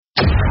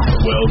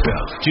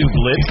Welcome to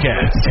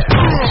BlitzCast,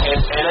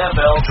 an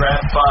NFL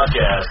Draft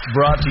podcast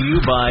brought to you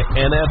by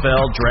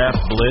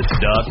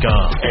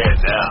NFLDraftBlitz.com.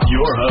 And now,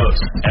 your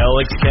hosts,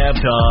 Alex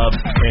Kaptov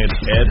and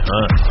Ed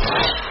Hunt.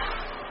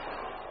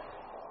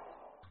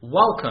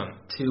 Welcome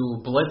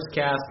to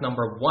BlitzCast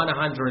number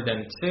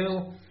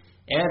 102.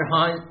 Ed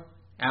Hunt,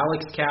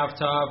 Alex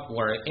Kaptov,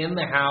 we're in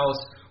the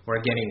house. We're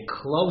getting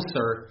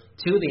closer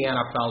to the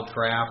NFL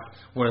Draft.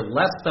 We're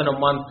less than a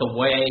month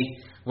away.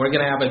 We're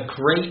going to have a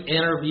great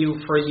interview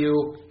for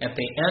you at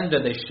the end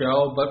of the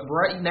show, but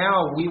right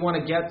now we want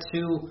to get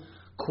to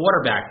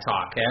quarterback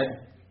talk,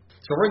 Ed.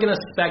 So we're going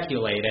to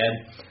speculate,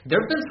 Ed.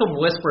 There have been some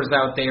whispers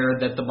out there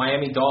that the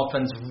Miami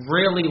Dolphins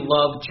really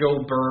love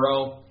Joe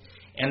Burrow,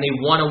 and they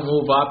want to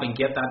move up and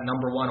get that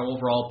number one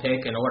overall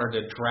pick in order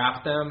to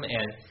draft them.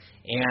 And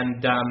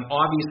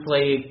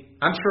obviously,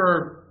 I'm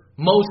sure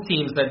most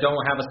teams that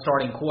don't have a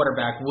starting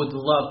quarterback would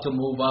love to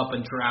move up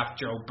and draft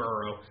Joe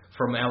Burrow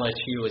from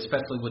LSU,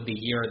 especially with the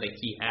year that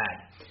he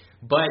had.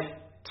 But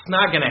it's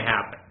not going to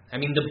happen. I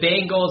mean, the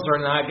Bengals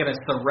are not going to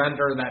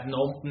surrender that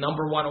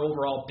number one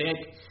overall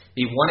pick.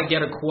 They want to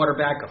get a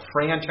quarterback, a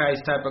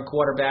franchise type of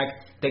quarterback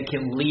that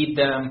can lead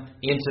them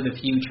into the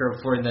future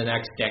for the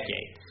next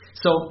decade.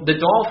 So the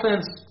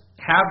Dolphins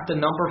have the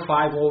number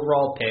 5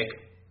 overall pick.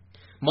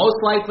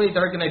 Most likely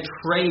they're going to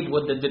trade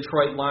with the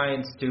Detroit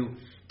Lions to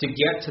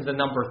get to the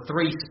number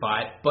 3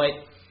 spot, but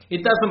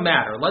it doesn't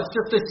matter. Let's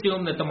just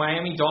assume that the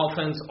Miami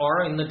Dolphins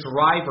are in the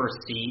driver's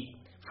seat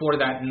for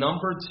that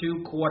number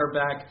 2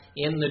 quarterback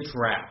in the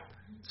draft.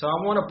 So I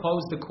want to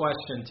pose the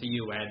question to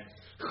you, Ed.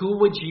 Who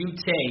would you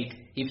take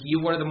if you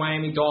were the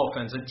Miami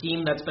Dolphins, a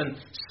team that's been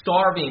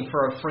starving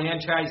for a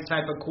franchise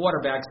type of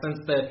quarterback since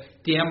the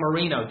Dan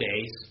Marino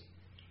days?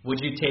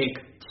 Would you take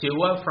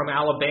Tua from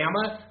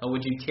Alabama, or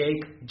would you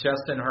take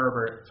Justin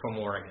Herbert from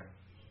Oregon?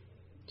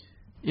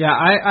 Yeah,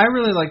 I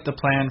really like the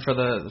plan for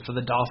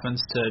the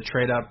Dolphins to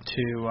trade up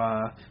to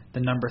the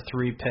number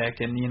 3 pick,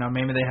 and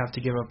maybe they have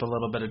to give up a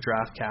little bit of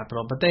draft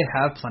capital, but they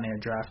have plenty of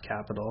draft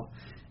capital.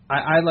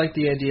 I like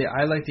the idea.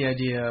 I like the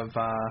idea of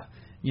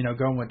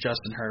going with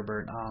Justin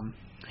Herbert.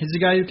 He's a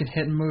guy who can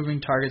hit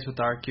moving targets with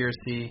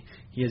accuracy.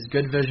 He has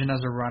good vision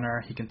as a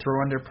runner. He can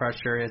throw under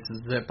pressure. He has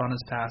a zip on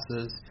his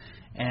passes.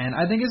 And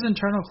I think his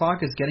internal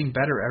clock is getting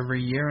better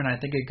every year, and I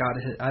think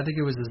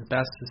it was his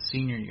best his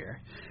senior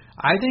year.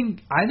 I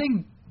think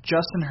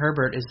Justin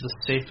Herbert is the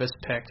safest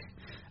pick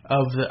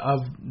of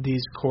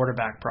these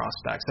quarterback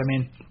prospects. I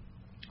mean,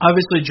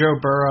 obviously Joe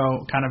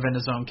Burrow kind of in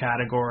his own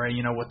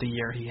category, with the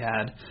year he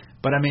had.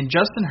 But I mean,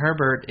 Justin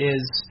Herbert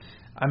is,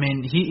 I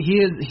mean,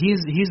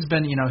 he's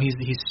been,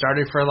 he's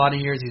started for a lot of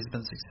years. He's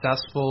been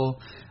successful.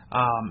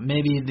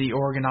 Maybe the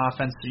Oregon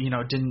offense,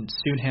 didn't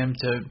suit him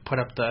to put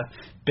up the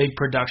big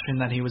production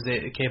that he was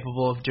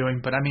capable of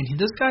doing. But I mean,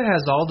 this guy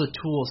has all the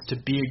tools to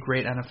be a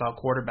great NFL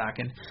quarterback.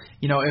 And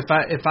if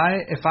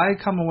I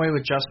come away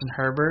with Justin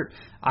Herbert,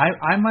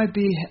 I might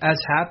be as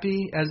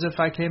happy as if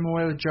I came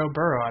away with Joe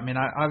Burrow. I mean,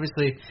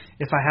 obviously,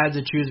 if I had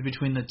to choose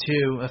between the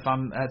two, if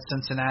I'm at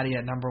Cincinnati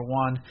at number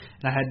 1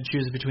 and I had to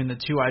choose between the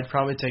two, I'd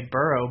probably take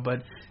Burrow.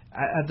 But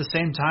at the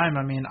same time,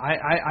 I mean,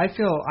 I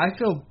feel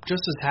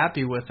just as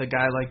happy with a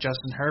guy like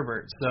Justin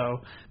Herbert.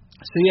 So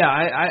yeah,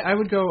 I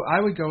would go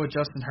with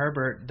Justin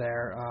Herbert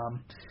there.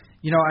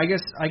 I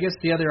guess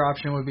the other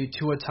option would be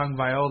Tua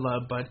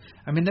Tagovailoa, but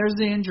I mean, there's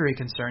the injury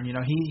concern.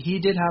 He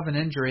did have an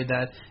injury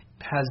that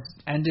has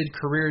ended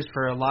careers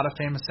for a lot of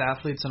famous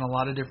athletes in a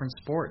lot of different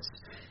sports.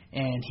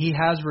 And he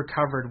has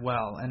recovered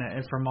well, and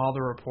from all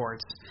the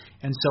reports.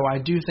 And so I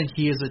do think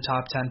he is a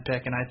top 10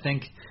 pick. And I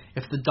think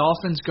if the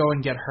Dolphins go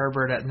and get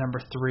Herbert at number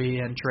 3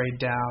 and trade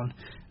down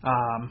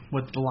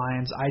with the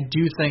Lions, I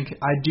do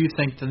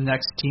think the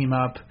next team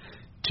up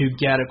to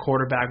get a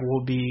quarterback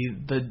will be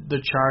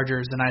the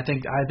Chargers. And I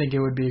think it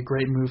would be a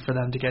great move for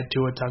them to get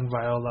Tua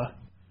Tagovailoa.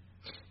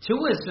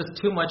 Tua is just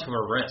too much of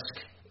a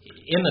risk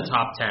in the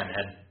top 10,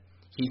 Ed.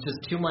 He's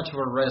just too much of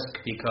a risk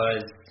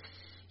because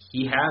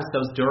he has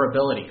those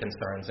durability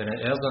concerns, and it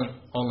isn't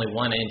only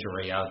one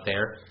injury out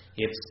there.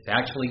 It's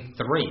actually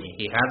 3.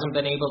 He hasn't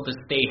been able to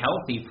stay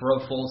healthy for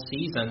a full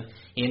season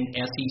in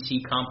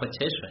SEC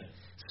competition.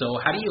 So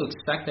how do you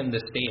expect him to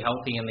stay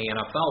healthy in the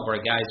NFL where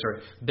guys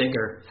are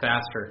bigger,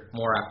 faster,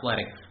 more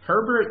athletic?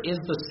 Herbert is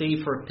the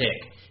safer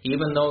pick,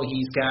 even though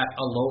he's got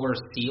a lower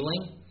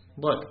ceiling.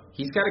 Look,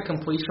 he's got a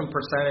completion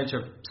percentage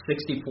of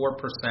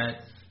 64%.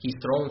 He's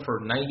thrown for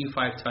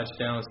 95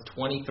 touchdowns,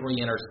 23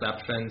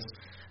 interceptions.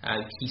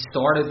 He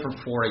started for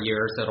 4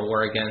 years at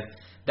Oregon.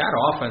 That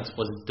offense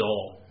was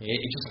dull. It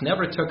just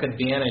never took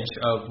advantage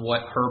of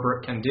what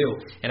Herbert can do.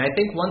 And I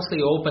think once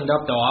they opened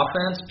up the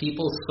offense,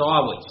 people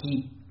saw what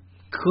he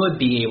could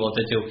be able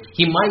to do.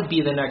 He might be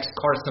the next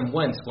Carson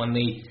Wentz when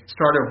they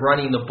started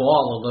running the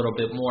ball a little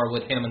bit more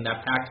with him in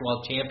that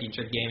Pac-12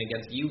 championship game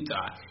against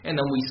Utah. And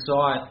then we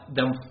saw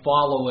them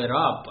follow it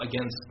up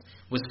against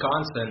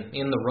Wisconsin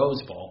in the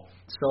Rose Bowl.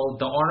 So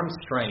the arm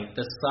strength,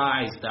 the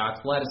size, the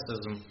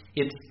athleticism,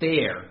 it's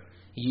there.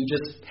 You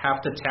just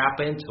have to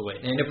tap into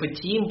it. And if a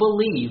team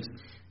believes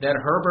that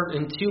Herbert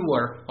and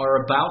Tua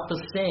are about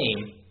the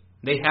same,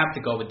 They have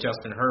to go with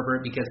Justin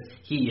Herbert because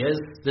he is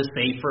the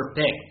safer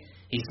pick.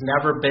 He's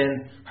never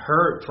been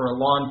hurt for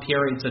long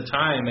periods of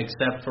time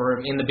except for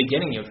in the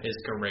beginning of his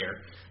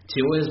career.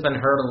 Tua has been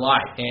hurt a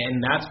lot,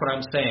 and that's what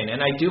I'm saying.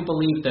 And I do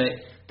believe that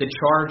the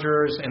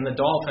Chargers and the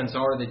Dolphins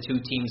are the two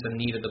teams in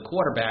need of the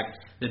quarterback.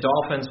 The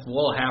Dolphins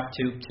will have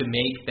to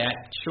make that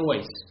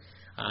choice.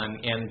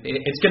 And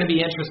it's going to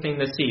be interesting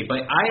to see.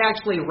 But I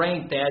actually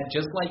ranked that,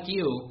 just like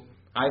you,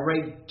 I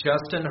ranked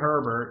Justin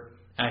Herbert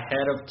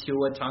ahead of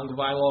Tua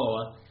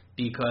Tagovailoa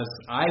because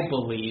I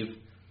believe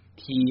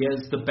he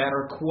is the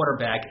better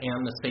quarterback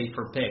and the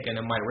safer pick. And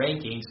in my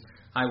rankings,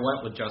 I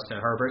went with Justin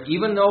Herbert,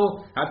 even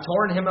though I've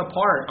torn him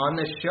apart on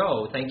this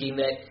show, thinking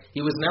that he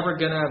was never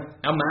going to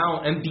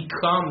amount and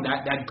become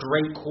that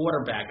great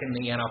quarterback in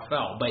the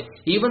NFL. But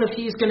even if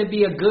he's going to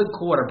be a good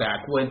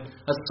quarterback with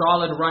a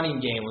solid running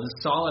game, with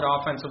a solid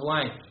offensive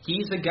line,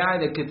 he's a guy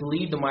that could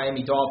lead the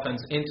Miami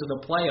Dolphins into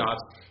the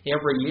playoffs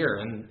every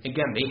year. And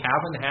again, they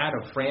haven't had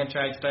a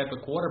franchise type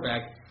of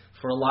quarterback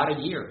for a lot of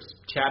years.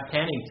 Chad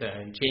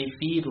Pennington, Jay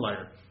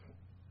Fiedler.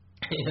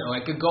 I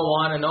could go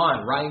on and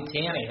on. Ryan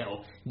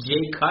Tannehill,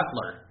 Jay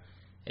Cutler.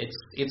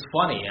 It's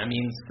funny. I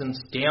mean,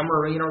 since Dan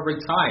Marino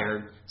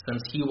retired,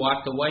 since he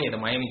walked away, the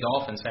Miami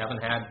Dolphins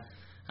haven't had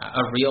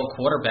a real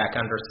quarterback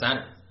under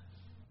center.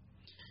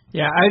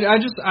 Yeah,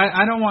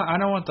 I don't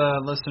want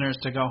the listeners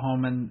to go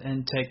home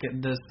and take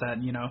this that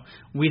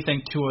we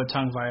think Tua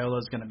Tagovailoa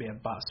is going to be a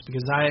bust,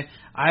 because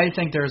I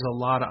think there's a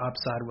lot of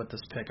upside with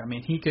this pick. I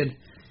mean, he could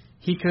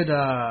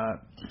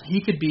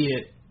be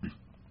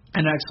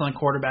an excellent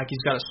quarterback.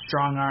 He's got a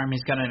strong arm.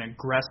 He's got an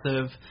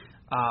aggressive,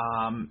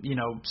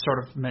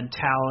 sort of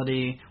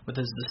mentality with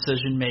his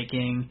decision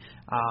making.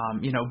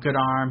 Good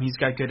arm. He's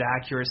got good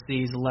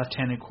accuracy. He's a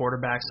left-handed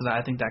quarterback, so that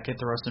I think that could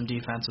throw some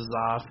defenses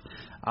off.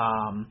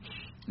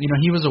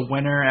 He was a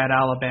winner at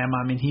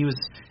Alabama.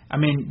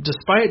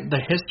 Despite the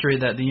history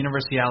that the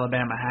University of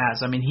Alabama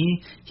has,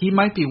 he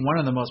might be one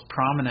of the most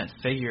prominent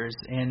figures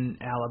in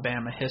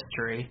Alabama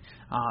history.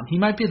 He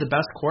might be the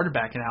best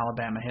quarterback in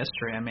Alabama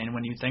history.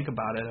 When you think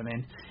about it,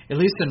 at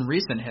least in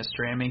recent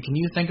history. Can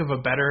you think of a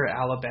better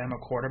Alabama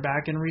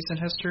quarterback in recent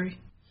history?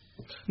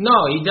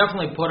 No, he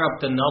definitely put up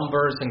the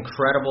numbers,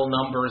 incredible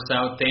numbers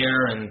out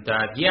there, and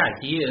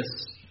he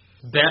is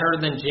better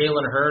than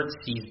Jalen Hurts.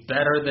 He's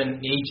better than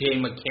A.J.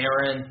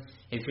 McCarron.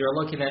 If you're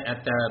looking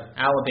at the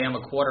Alabama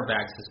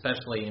quarterbacks,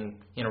 especially in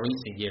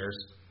recent years,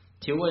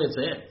 Tua is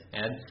it,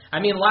 Ed.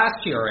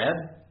 Last year,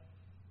 Ed,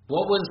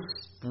 what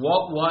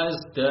was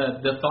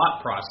the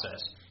thought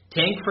process?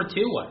 Tank for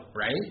Tua,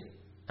 right?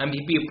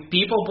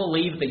 People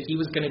believed that he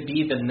was going to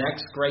be the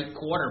next great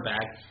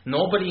quarterback.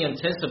 Nobody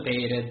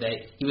anticipated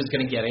that he was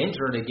going to get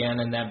injured again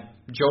and that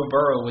Joe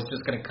Burrow was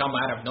just going to come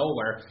out of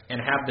nowhere and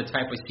have the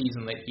type of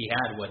season that he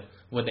had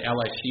with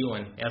LSU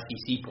and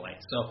SEC play.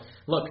 So,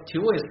 look,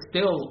 Tua is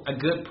still a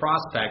good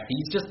prospect.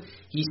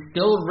 He's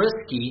still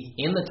risky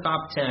in the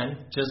top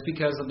 10 just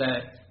because of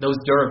those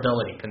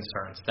durability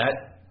concerns.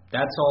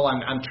 That's all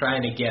I'm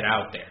trying to get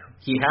out there.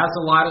 He has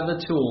a lot of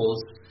the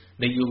tools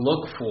that you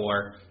look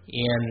for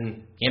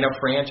in a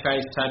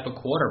franchise type of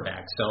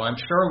quarterback. So I'm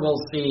sure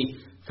we'll see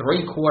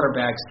 3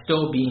 quarterbacks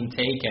still being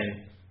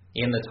taken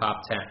in the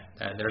top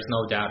 10. There's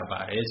no doubt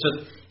about it. It's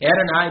just Ed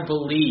and I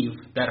believe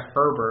that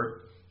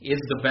Herbert is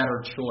the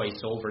better choice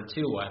over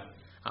Tua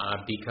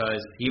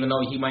because even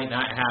though he might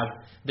not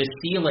have the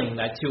ceiling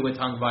that Tua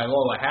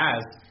Tagovailoa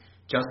has,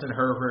 Justin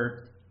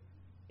Herbert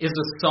is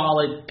a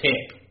solid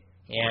pick.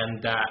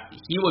 And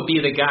he would be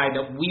the guy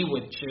that we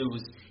would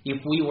choose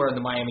if we were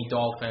the Miami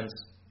Dolphins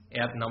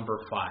at number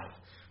 5.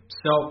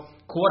 So,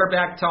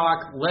 quarterback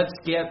talk, let's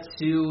get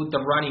to the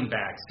running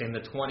backs in the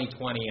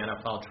 2020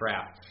 NFL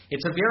Draft.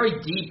 It's a very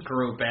deep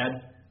group,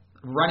 Ed.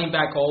 Running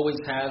back always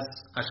has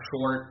a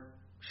short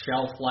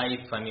shelf life.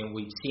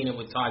 We've seen it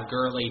with Todd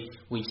Gurley.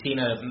 We've seen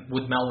it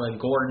with Melvin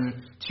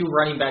Gordon, 2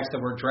 running backs that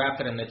were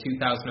drafted in the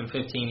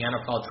 2015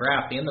 NFL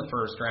Draft in the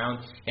first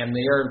round, and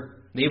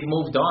they've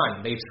moved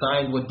on. They've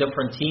signed with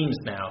different teams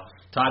now.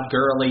 Todd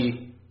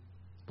Gurley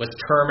was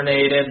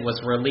terminated,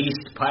 was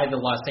released by the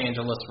Los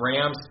Angeles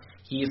Rams.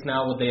 He's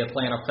now with the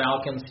Atlanta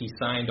Falcons. He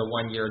signed a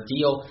 1-year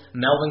deal.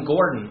 Melvin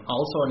Gordon,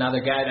 also another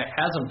guy that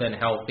hasn't been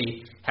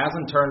healthy,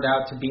 hasn't turned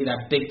out to be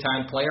that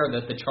big-time player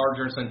that the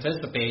Chargers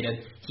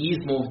anticipated. He's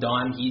moved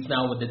on. He's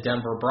now with the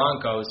Denver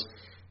Broncos.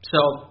 So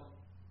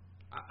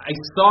I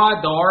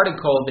saw the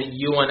article that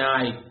you and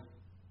I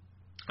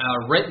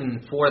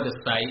written for the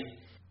site.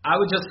 I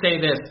would just say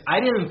this. I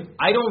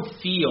don't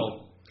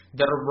feel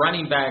that a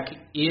running back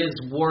is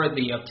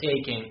worthy of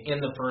taking in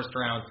the first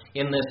round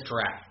in this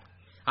draft.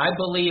 I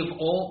believe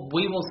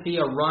we will see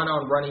a run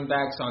on running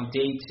backs on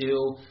day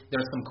 2.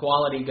 There's some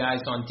quality guys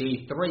on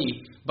day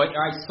 3. But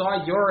I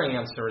saw your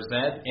answers,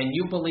 Ed, and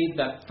you believe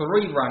that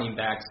 3 running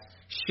backs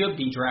should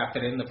be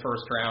drafted in the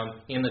first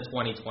round in the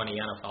 2020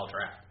 NFL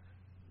Draft.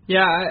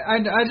 Yeah,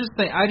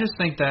 I just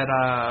think that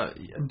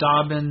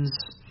Dobbins,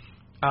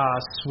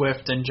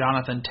 Swift, and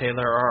Jonathan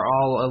Taylor are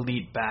all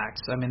elite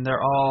backs.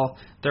 They're all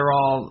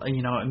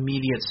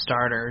immediate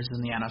starters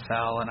in the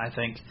NFL, and I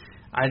think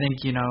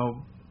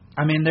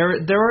I mean,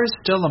 there is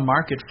still a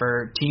market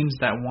for teams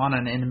that want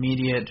an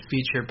intermediate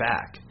feature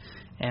back.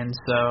 And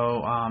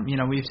so,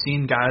 we've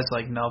seen guys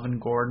like Melvin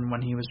Gordon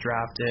when he was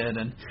drafted,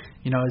 and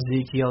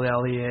Ezekiel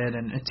Elliott,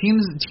 and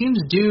teams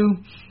do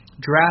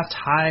draft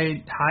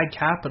high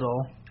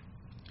capital,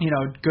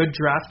 good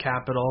draft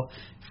capital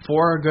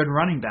for a good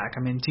running back.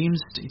 I mean,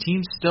 teams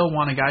still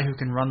want a guy who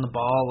can run the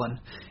ball and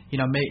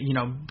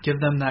give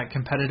them that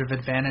competitive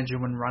advantage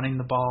when running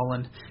the ball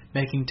and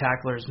making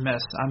tacklers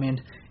miss. I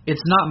mean,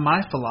 it's not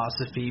my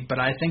philosophy, but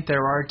I think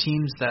there are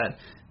teams that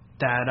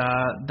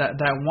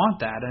want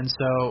that, and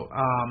so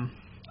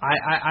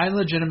I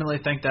legitimately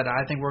think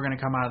we're going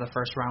to come out of the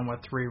first round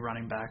with 3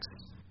 running backs.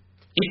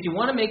 If you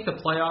want to make the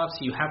playoffs,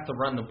 you have to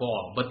run the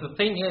ball. But the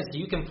thing is,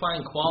 you can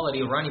find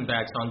quality running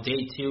backs on day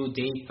 2,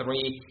 day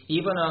 3,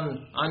 even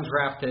on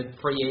undrafted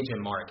free agent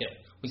market.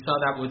 We saw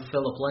that with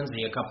Phillip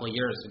Lindsay a couple of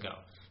years ago.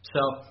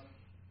 So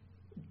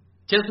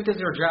just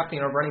because you're drafting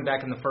a running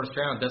back in the first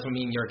round doesn't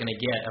mean you're going to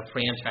get a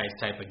franchise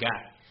type of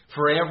guy.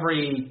 For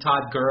every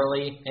Todd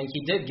Gurley, and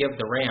he did give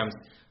the Rams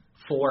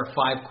 4 or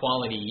 5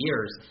 quality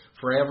years,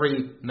 for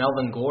every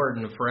Melvin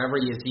Gordon, for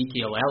every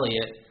Ezekiel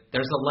Elliott,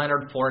 there's a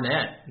Leonard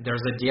Fournette,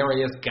 there's a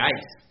Darius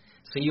Geis.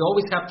 So you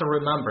always have to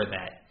remember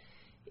that.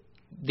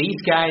 These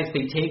guys,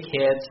 they take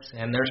hits,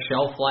 and their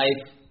shelf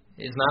life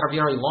is not a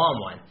very long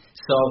one.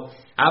 So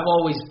I've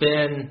always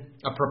been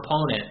a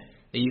proponent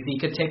that you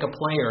could take a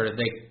player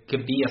that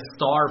could be a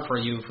star for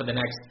you for the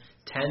next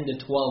 10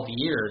 to 12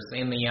 years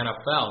in the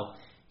NFL.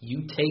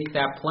 You take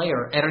that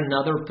player at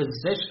another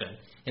position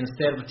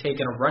instead of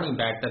taking a running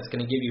back that's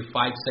going to give you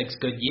 5, 6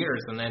 good years,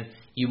 and then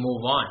you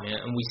move on.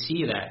 And we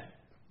see that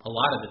a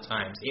lot of the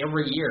times.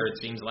 Every year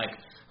it seems like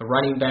the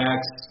running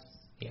backs,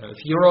 if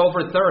you're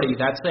over 30,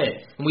 that's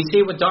it. And we see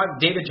it with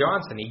David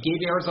Johnson. He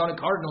gave Arizona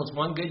Cardinals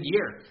 1 good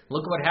year.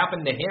 Look what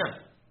happened to him.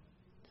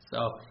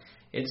 So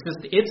it's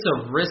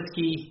a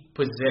risky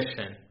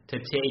position to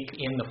take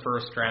in the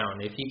first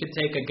round. If you could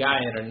take a guy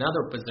at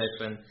another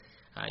position,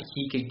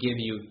 he could give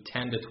you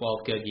 10 to 12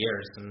 good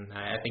years, and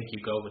I think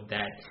you go with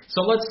that.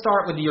 So let's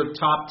start with your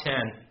top 10.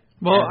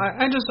 Well,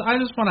 I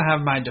just want to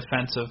have my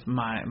defense of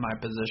my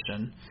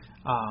position.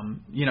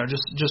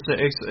 Just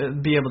to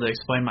be able to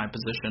explain my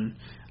position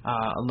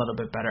a little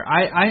bit better.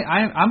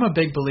 I'm a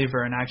big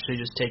believer in actually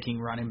just taking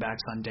running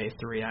backs on day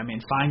 3. I mean,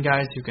 find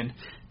guys who can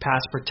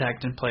pass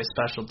protect and play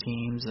special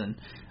teams, and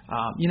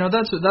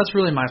that's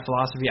really my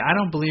philosophy. I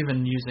don't believe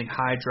in using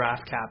high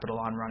draft capital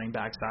on running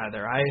backs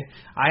either. I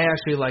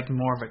actually like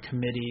more of a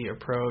committee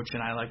approach,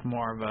 and I like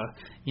more of a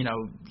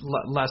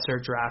lesser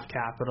draft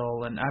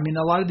capital. And I mean,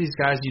 a lot of these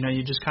guys,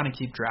 you just kind of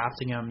keep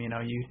drafting them.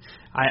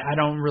 I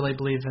don't really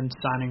believe in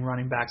signing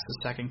running backs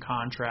to second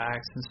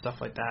contracts and stuff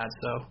like that.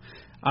 So,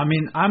 I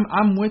mean,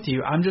 I'm with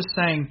you. I'm just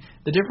saying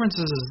the difference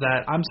is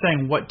that I'm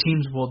saying what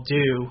teams will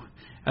do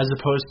as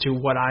opposed to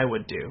what I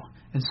would do.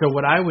 And so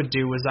what I would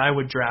do is I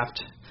would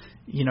draft,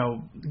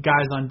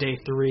 guys on day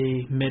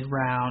 3,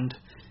 mid-round,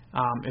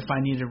 if I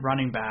needed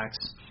running backs.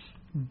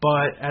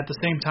 But at the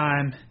same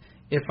time,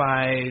 if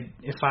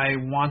I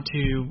want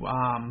to,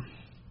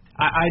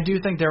 I do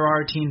think there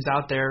are teams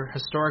out there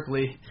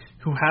historically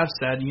who have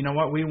said, you know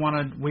what, we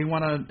want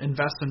to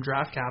invest some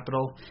draft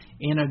capital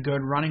in a good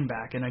running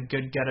back and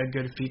get a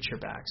good feature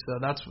back. So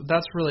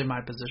that's really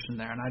my position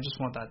there, and I just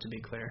want that to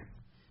be clear.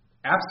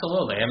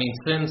 Absolutely. I mean,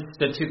 since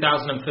the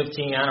 2015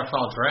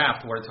 NFL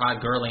draft where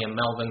Todd Gurley and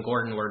Melvin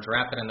Gordon were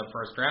drafted in the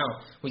first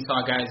round, we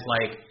saw guys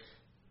like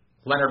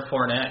Leonard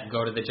Fournette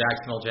go to the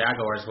Jacksonville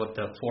Jaguars with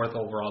the 4th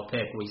overall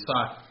pick. We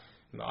saw,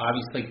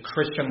 obviously,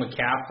 Christian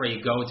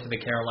McCaffrey go to the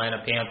Carolina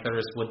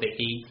Panthers with the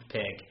 8th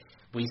pick.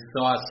 We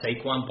saw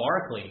Saquon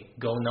Barkley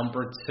go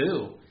number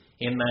 2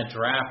 in that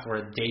draft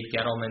where Dave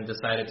Gettleman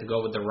decided to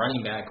go with the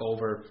running back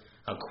over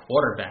a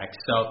quarterback.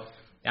 So,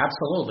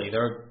 absolutely,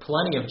 there are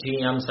plenty of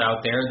GMs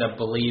out there that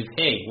believe,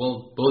 hey,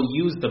 we'll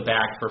use the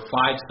back for 5,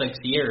 6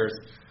 years.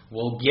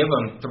 We'll give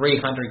him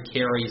 300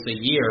 carries a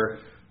year.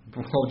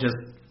 We'll just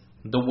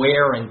the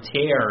wear and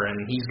tear, and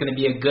he's going to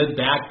be a good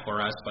back for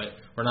us, but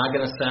we're not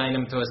going to sign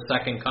him to a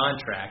second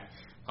contract.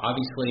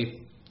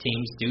 Obviously,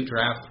 teams do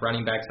draft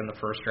running backs in the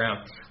first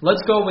round.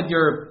 Let's go with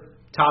your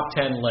top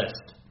 10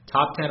 list.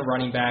 Top 10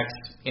 running backs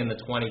in the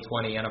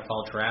 2020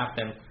 NFL draft,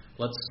 and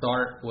let's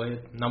start with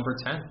number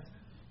 10.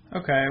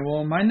 Okay,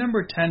 well, my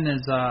number 10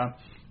 is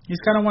he's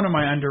kind of one of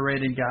my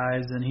underrated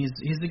guys, and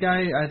he's the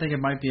guy I think it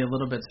might be a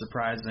little bit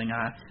surprising.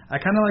 I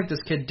kind of like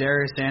this kid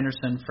Darius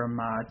Anderson from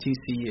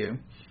TCU.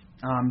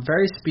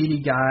 Very speedy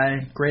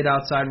guy, great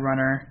outside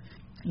runner,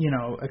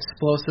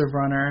 explosive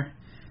runner.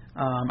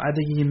 I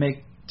think he can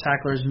make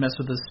tacklers miss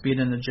with his speed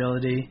and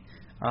agility.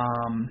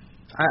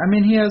 I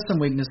mean, he has some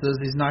weaknesses.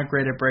 He's not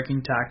great at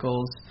breaking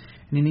tackles,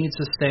 and he needs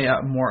to stay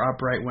up more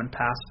upright when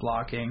pass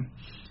blocking.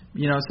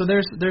 So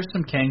there's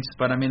some kinks,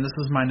 but I mean, this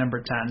is my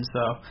number 10.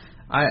 So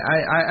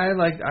I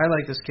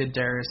like this kid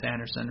Darius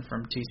Anderson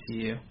from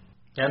TCU.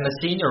 And the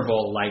Senior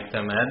Bowl liked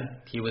him,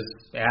 Ed. He was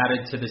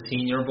added to the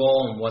Senior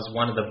Bowl and was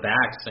one of the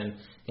backs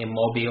in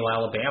Mobile,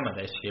 Alabama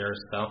this year.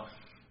 So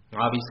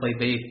obviously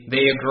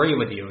they agree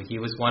with you. He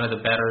was one of the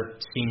better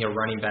senior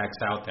running backs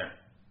out there.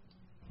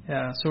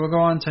 Yeah, so we'll go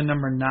on to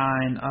number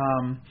 9.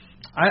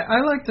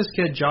 I like this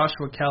kid,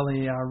 Joshua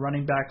Kelly,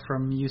 running back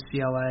from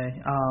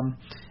UCLA.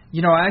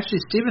 Actually,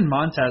 Steven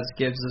Montez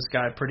gives this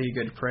guy pretty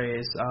good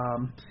praise.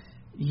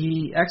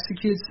 He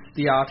executes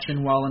the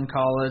option well in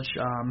college.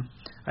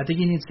 I think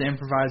he needs to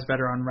improvise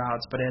better on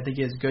routes, but I think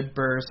he has good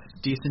burst,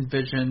 decent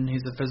vision.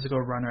 He's a physical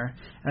runner,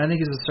 and I think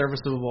he's a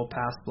serviceable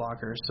pass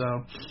blocker.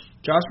 So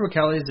Joshua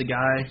Kelly is a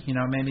guy,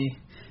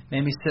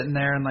 maybe sitting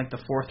there in like the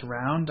 4th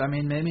round. I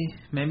mean,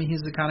 maybe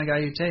he's the kind of guy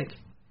you take.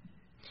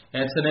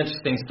 And it's an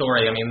interesting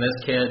story. I mean,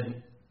 this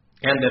kid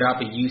ended up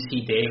at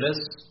UC Davis,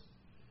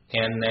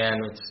 and then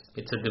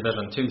it's a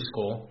Division II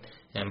school.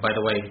 And by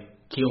the way,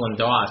 Keelan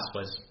Doss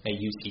was at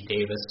UC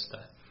Davis,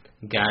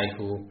 the guy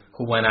who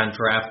went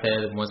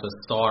undrafted and was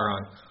a star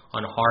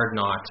on Hard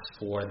Knocks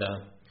for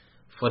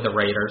the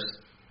Raiders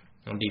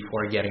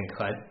before getting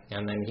cut,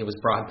 and then he was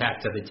brought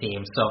back to the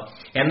team.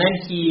 And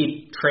then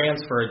he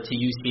transferred to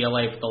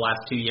UCLA for the last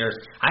 2 years.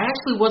 I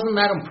actually wasn't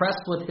that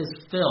impressed with his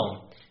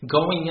film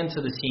going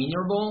into the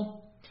Senior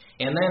Bowl,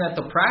 and then at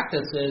the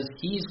practices,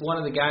 he's one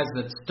of the guys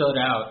that stood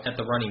out at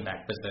the running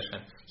back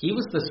position. He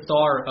was the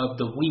star of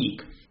the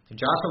week.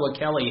 Joshua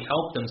Kelly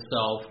helped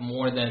himself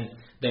more than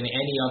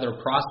any other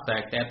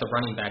prospect at the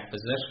running back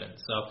position.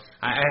 So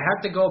I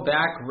had to go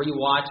back,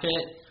 rewatch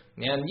it,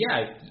 and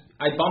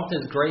I bumped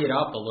his grade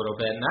up a little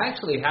bit, and I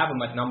actually have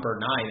him at number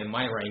 9 in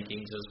my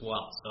rankings as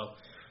well. So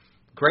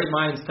great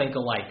minds think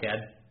alike,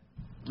 Ed.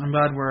 I'm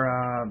glad we're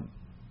on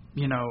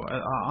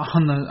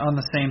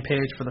the same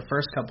page for the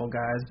first couple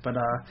guys, but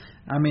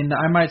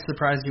I might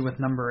surprise you with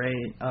number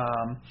 8.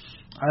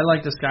 I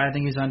like this guy. I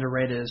think he's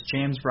underrated. Is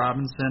James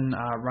Robinson,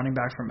 running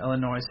back from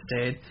Illinois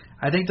State.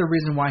 I think the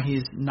reason why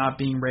he's not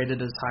being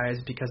rated as high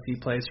is because he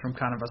plays from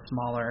kind of a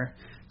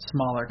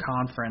smaller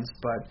conference,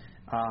 but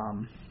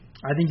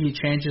I think he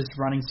changes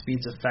running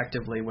speeds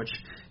effectively, which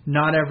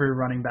not every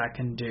running back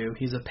can do.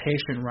 He's a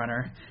patient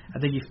runner. I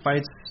think he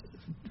fights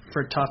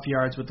for tough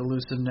yards with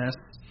elusiveness.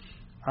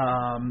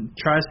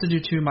 Tries to do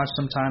too much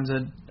sometimes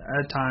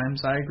at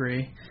times, I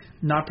agree.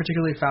 Not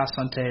particularly fast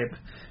on tape,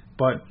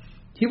 but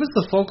he was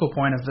the focal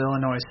point of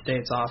Illinois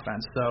State's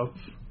offense. So,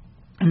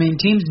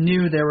 teams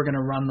knew they were going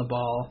to run the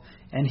ball,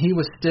 and he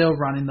was still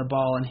running the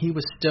ball, and he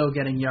was still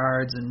getting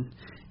yards and,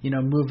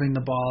 moving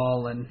the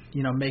ball and,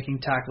 making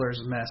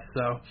tacklers miss.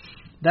 So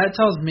that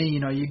tells me,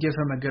 you give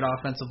him a good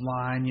offensive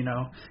line,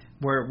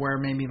 where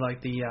maybe like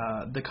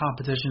the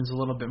competition's a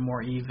little bit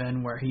more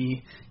even, where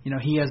he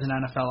has an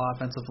NFL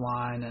offensive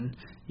line and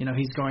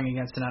he's going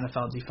against an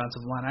NFL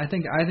defensive line. I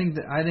think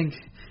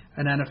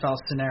an NFL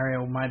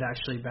scenario might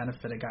actually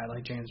benefit a guy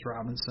like James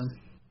Robinson.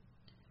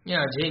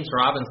 Yeah, James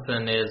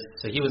Robinson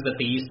he was at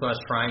the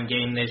East-West Shrine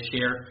game this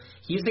year.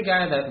 He's the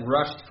guy that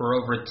rushed for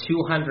over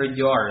 200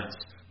 yards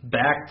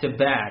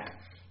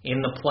back-to-back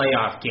in the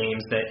playoff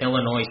games that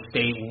Illinois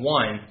State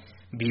won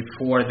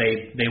before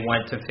they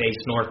went to face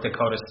North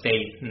Dakota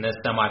State in the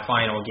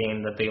semifinal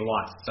game that they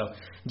lost. So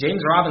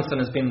James Robinson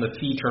has been the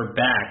featured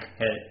back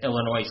at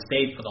Illinois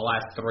State for the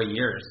last 3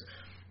 years.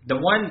 The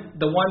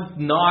one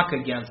knock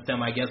against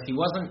him, I guess, he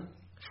wasn't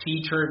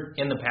featured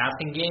in the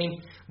passing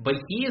game, but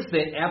he is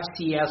the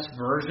FCS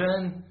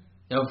version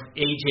of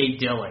A.J.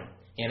 Dillon.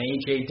 And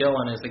A.J.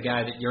 Dillon is the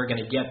guy that you're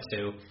going to get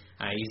to.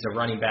 He's a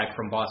running back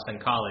from Boston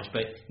College.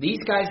 But these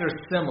guys are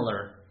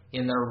similar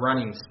in their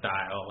running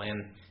style,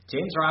 and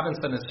James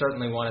Robinson is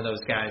certainly one of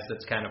those guys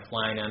that's kind of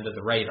flying under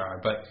the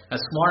radar. But a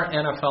smart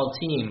NFL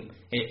team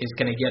is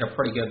going to get a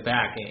pretty good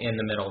back in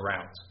the middle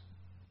rounds.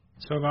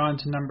 So we'll go on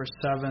to number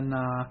 7,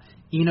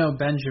 Eno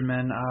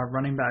Benjamin,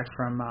 running back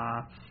from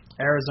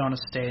Arizona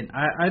State.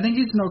 I think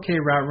he's an okay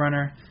route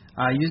runner.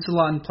 Used a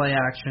lot in play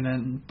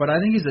action, but I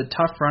think he's a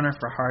tough runner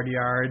for hard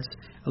yards,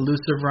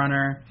 elusive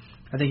runner.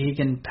 I think he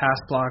can pass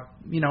block,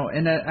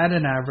 at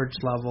an average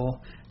level.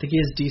 I think he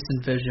has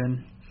decent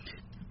vision.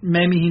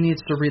 Maybe he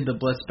needs to read the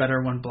blitz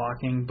better when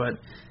blocking, but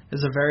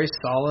is a very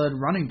solid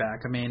running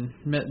back.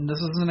 This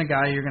isn't a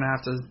guy you're going to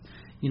have to,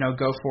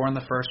 go for in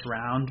the first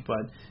round,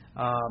 but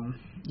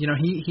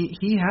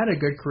he had a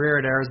good career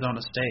at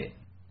Arizona State.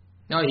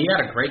 No, he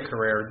had a great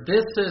career.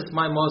 This is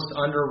my most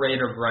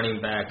underrated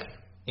running back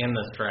in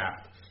this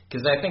draft,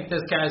 because I think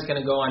this guy's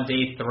going to go on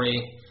day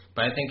 3,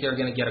 but I think you're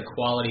going to get a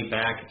quality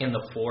back in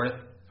the 4th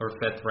or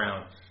 5th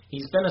round.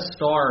 He's been a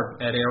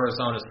star at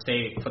Arizona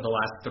State for the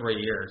last 3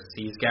 years.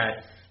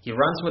 He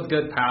runs with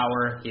good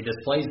power. He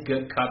displays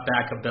good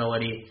cutback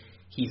ability.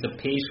 He's a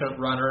patient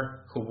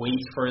runner who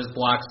waits for his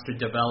blocks to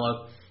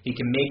develop. He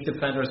can make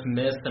defenders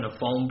miss in a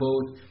phone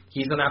booth.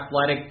 He's an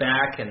athletic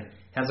back and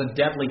has a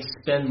deadly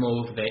spin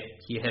move that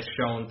he has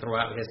shown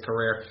throughout his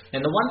career.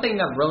 And the one thing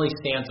that really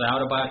stands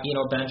out about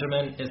Eno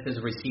Benjamin is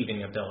his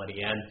receiving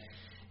ability. And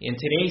in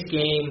today's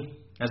game,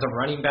 as a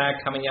running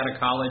back coming out of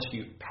college,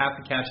 you have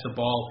to catch the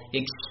ball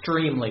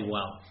extremely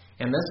well.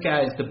 And this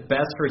guy is the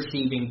best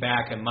receiving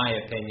back, in my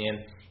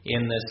opinion,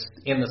 in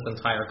this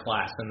entire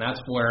class. And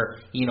that's where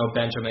Eno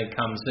Benjamin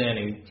comes in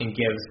and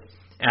gives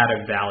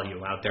added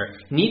value out there.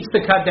 Needs to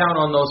cut down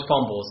on those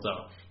fumbles,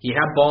 though. He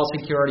had ball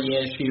security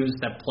issues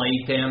that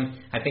plagued him.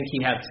 I think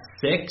he had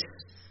 6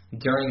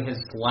 during his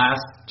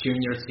last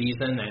junior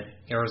season at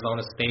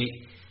Arizona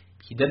State.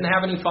 He didn't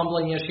have any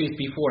fumbling issues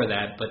before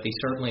that, but they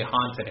certainly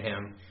haunted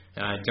him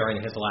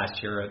during his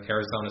last year at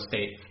Arizona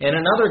State. And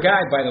another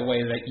guy, by the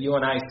way, that you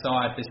and I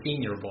saw at the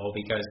Senior Bowl,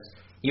 because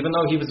even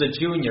though he was a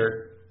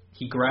junior,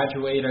 he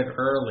graduated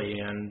early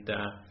and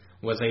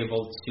was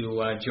able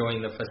to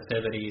join the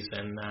festivities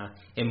in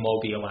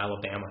Mobile,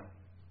 Alabama.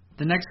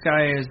 The next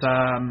guy is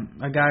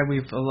a guy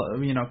we've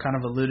kind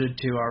of alluded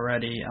to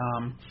already.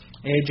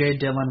 A.J.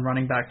 Dillon,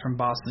 running back from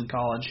Boston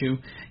College, who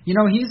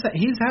he's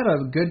had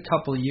a good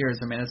couple of years.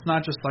 I mean, it's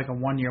not just like a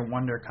one-year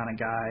wonder kind of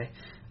guy.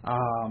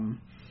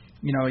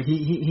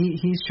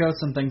 He showed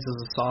some things as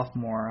a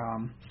sophomore.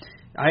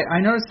 I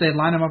noticed they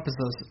line him up as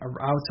an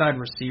outside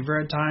receiver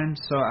at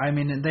times. So, I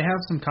mean, they have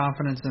some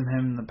confidence in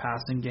him in the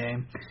passing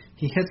game.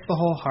 He hits the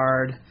hole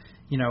hard,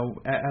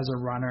 as a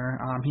runner.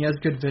 He has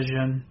good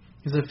vision.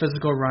 He's a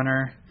physical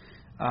runner.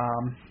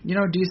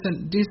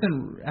 Decent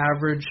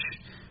average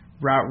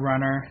route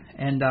runner.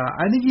 And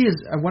I think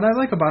what I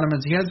like about him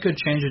is he has good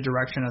change of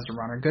direction as a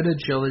runner, good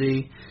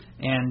agility,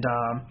 and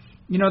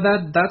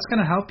that's going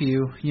to help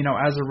you,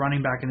 as a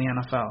running back in the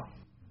NFL.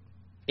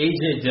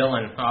 A.J.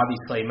 Dillon,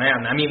 obviously,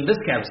 man. I mean, this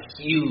guy was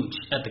huge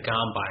at the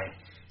combine.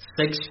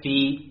 6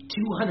 feet,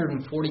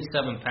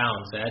 247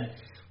 pounds, Ed.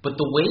 But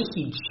the way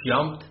he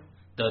jumped,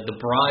 the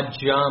broad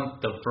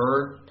jump, the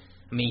vert,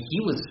 I mean,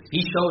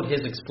 he showed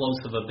his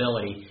explosive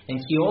ability, and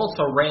he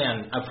also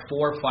ran a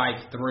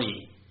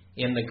 4.53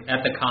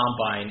 at the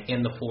combine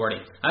in the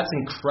 40. That's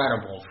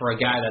incredible for a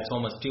guy that's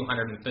almost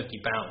 250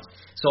 pounds.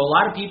 So a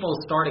lot of people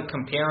started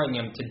comparing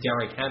him to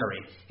Derrick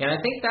Henry, and I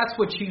think that's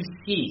what you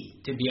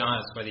see, to be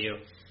honest with you.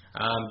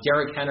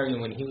 Derrick Henry,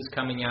 when he was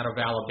coming out of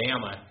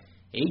Alabama,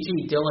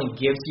 A.J. Dillon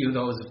gives you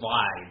those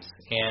vibes,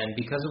 and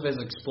because of his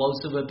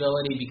explosive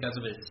ability, because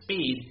of his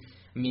speed,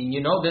 I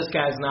mean, this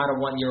guy's not a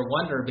one-year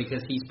wonder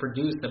because he's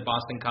produced at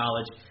Boston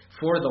College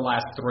for the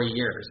last 3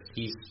 years.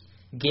 He's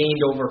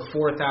gained over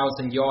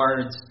 4,000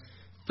 yards,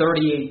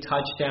 38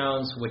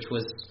 touchdowns, which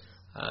was,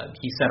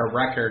 he set a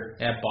record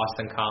at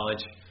Boston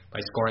College by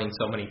scoring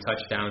so many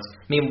touchdowns.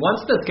 I mean,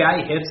 once this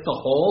guy hits the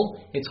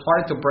hole, it's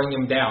hard to bring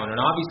him down. And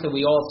obviously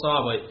we all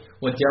saw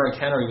what Derrick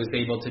Henry was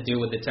able to do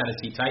with the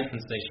Tennessee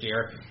Titans this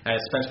year,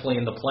 especially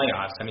in the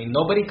playoffs. I mean,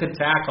 nobody could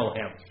tackle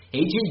him.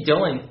 A.J.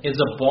 Dillon is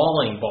a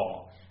balling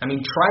ball. I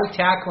mean, try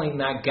tackling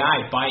that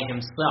guy by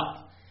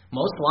himself.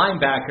 Most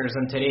linebackers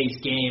in today's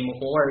game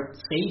or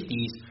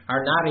safeties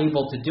are not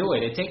able to do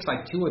it. It takes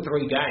like 2 or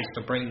 3 guys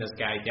to bring this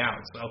guy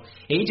down. So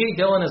A.J.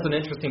 Dillon is an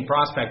interesting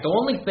prospect. The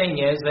only thing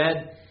is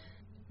that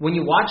when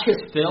you watch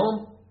his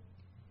film,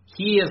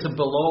 he is a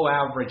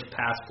below-average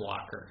pass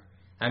blocker.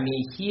 I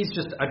mean, he's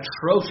just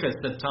atrocious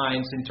at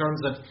times in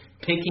terms of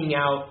picking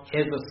out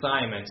his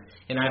assignments,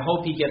 and I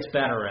hope he gets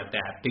better at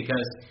that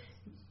because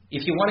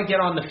if you want to get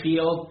on the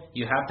field,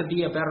 you have to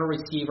be a better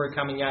receiver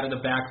coming out of the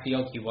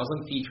backfield. He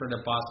wasn't featured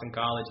at Boston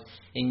College,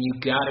 and you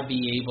got to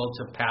be able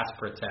to pass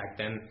protect,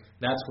 and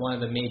that's one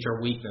of the major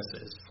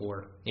weaknesses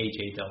for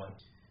A.J. Dillon.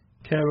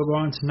 Okay, we'll go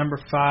on to number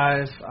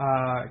 5,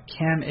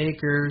 Cam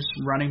Akers,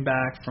 running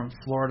back from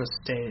Florida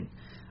State.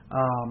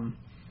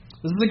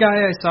 This is the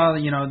guy I saw,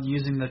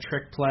 using the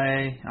trick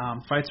play,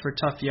 fights for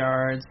tough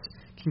yards,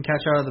 can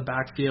catch out of the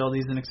backfield.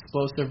 He's an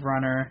explosive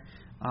runner.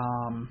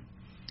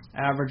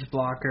 Average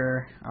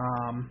blocker.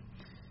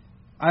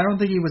 I don't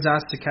think he was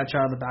asked to catch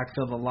out of the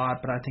backfield a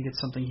lot, but I think it's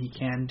something he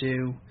can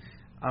do.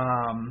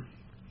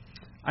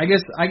 I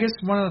guess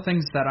one of the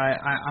things that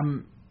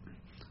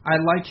I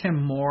like him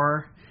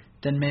more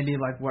than maybe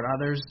like what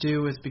others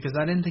do is because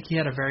I didn't think he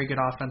had a very good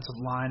offensive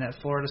line at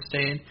Florida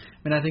State.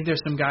 I mean, I think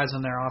there's some guys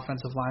on their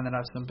offensive line that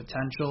have some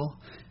potential,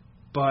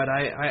 but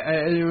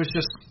it was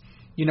just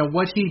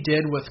what he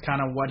did with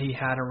kind of what he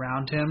had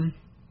around him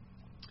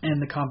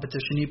and the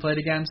competition he played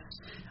against,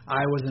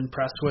 I was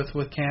impressed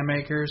with Cam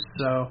Akers.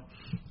 So,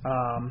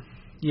 I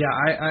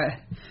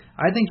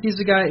think he's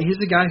a guy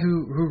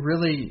who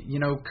really,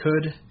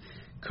 could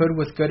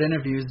with good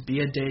interviews be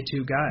a day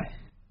 2 guy.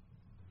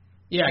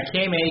 Yeah,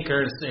 Cam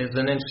Akers is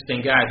an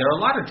interesting guy. There are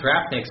a lot of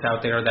draft picks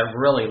out there that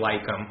really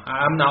like him.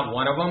 I'm not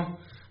one of them,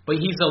 but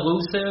he's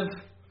elusive.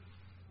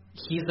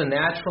 He's a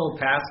natural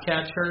pass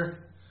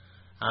catcher.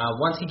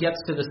 Once he gets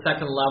to the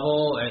second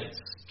level,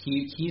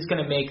 he's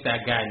going to make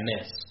that guy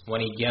miss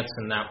when he gets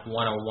in that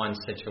one-on-one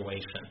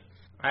situation.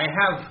 I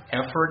have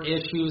effort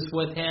issues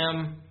with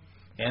him,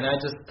 and I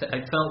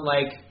felt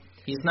like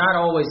he's not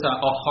always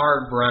a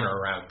hard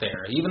runner out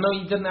there. Even though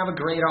he didn't have a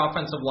great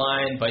offensive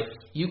line, but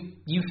you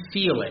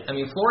feel it. I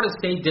mean, Florida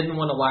State didn't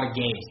win a lot of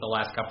games the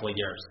last couple of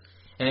years,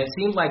 and it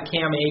seemed like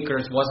Cam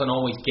Akers wasn't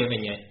always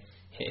giving it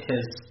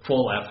his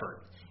full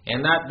effort,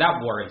 and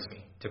that worries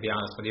me, to be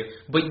honest with you.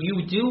 But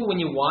you do, when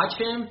you watch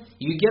him,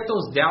 you get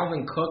those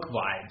Dalvin Cook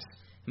vibes.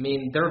 I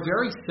mean, they're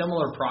very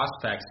similar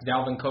prospects.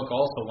 Dalvin Cook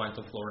also went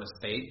to Florida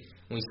State.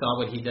 We saw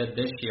what he did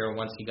this year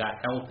once he got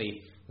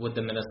healthy with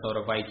the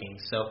Minnesota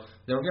Vikings. So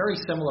they're very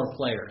similar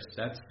players.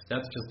 That's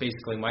just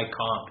basically my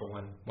comp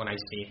when I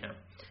see him.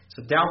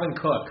 So Dalvin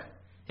Cook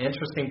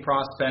interesting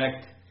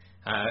prospect,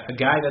 a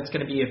guy that's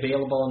going to be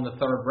available in the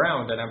third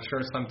round, and I'm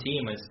sure some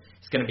team is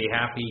going to be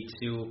happy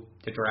to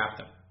draft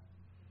him.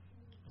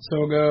 So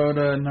we'll go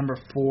to number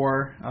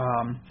 4.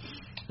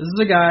 This is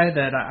a guy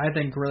that I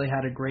think really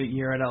had a great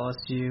year at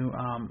LSU,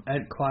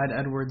 Clyde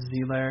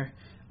Edwards-Helaire.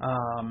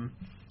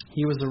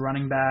 He was a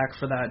running back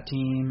for that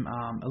team,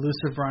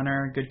 elusive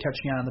runner, good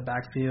catching out of the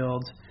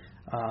backfield,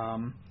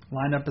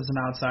 lined up as an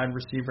outside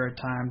receiver at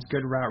times,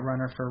 good route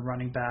runner for a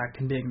running back,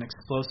 can be an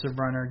explosive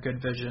runner,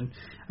 good vision.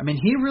 I mean,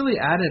 he really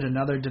added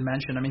another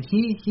dimension. I mean,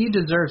 he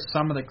deserves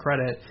some of the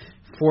credit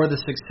for the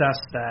success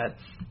that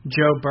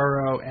Joe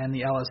Burrow and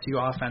the LSU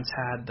offense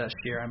had this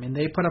year. I mean,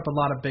 they put up a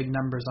lot of big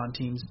numbers on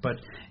teams, but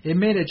it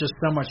made it just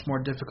so much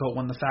more difficult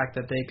when the fact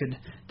that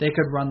they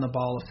could run the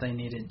ball if they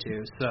needed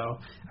to. So,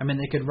 I mean,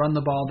 they could run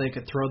the ball, they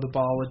could throw the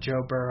ball with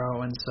Joe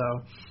Burrow, and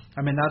so,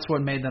 I mean, that's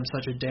what made them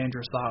such a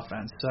dangerous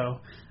offense. So,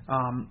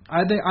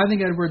 I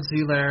think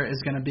Edwards-Helaire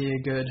is going to be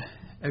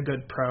a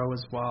good pro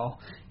as well,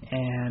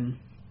 and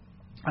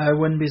I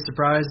wouldn't be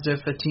surprised if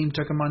a team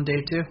took him on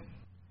day 2.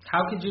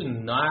 How could you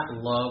not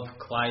love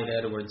Clyde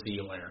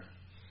Edwards-Helaire?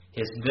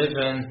 His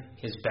vision,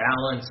 his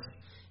balance,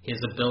 his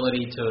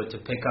ability to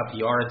pick up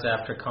yards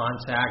after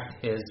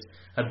contact, his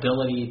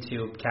ability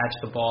to catch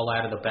the ball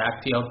out of the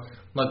backfield.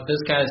 Look,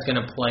 this guy is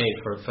going to play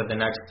for the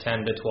next 10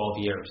 to 12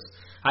 years.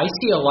 I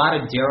see a lot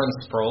of Darren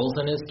Sproles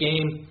in his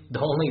game. The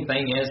only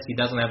thing is he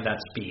doesn't have that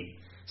speed.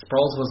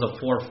 Sproles was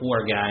a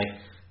 4.4 guy.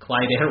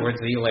 Clyde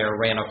Edwards-Helaire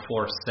ran a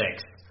 4.6.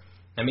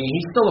 I mean,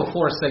 he's still a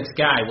 4.6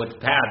 guy with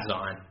pads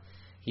on.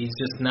 He's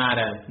just not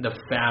the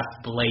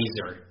fast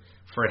blazer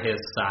for his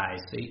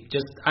size.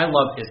 I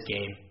love his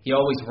game. He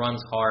always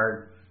runs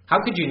hard. How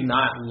could you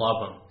not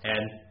love him?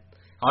 And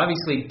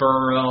obviously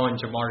Burrow and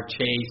Jamar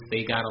Chase,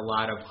 they got a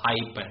lot of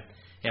hype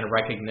and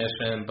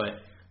recognition,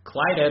 but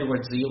Clyde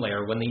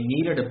Edwards-Helaire, when they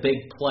needed a big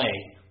play,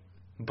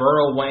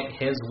 Burrow went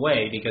his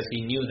way because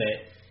he knew that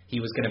he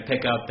was going to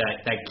pick up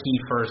that key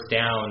first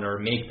down or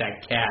make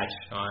that catch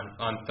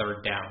on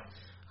third down.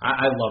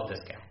 I love this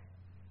guy.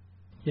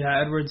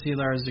 Yeah,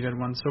 Edwards-Helaire is a good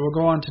one. So we'll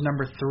go on to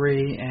number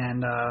 3,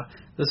 and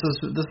this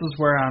is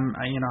where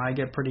I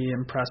get pretty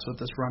impressed with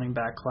this running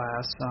back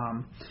class.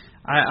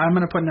 I'm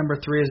going to put number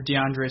 3 as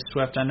DeAndre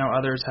Swift. I know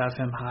others have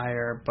him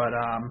higher, but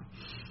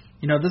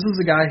this is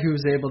a guy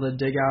who's able to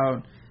dig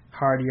out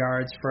hard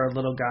yards for a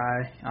little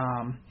guy.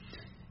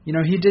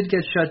 He did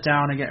get shut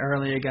down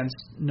early against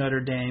Notre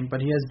Dame,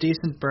 but he has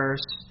decent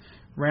burst,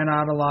 ran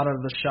out a lot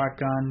of the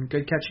shotgun,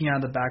 good catching out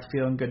of the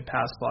backfield, and good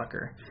pass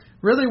blocker.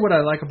 Really what I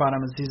like about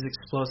him is he's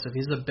explosive.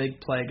 He's a big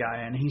play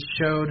guy, and he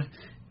showed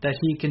that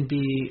he can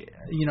be,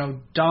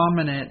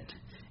 dominant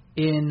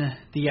in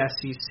the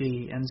SEC.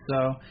 And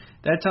so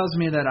that tells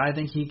me that I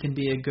think he can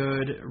be a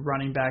good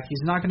running back.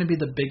 He's not going to be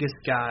the biggest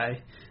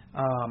guy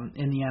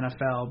in the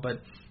NFL, but,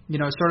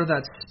 sort of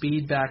that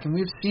speed back. And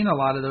we've seen a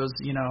lot of those,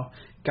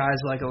 guys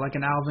like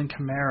an Alvin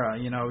Kamara,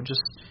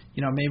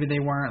 maybe they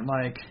weren't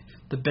like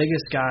the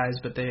biggest guys,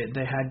 but they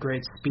had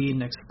great speed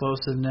and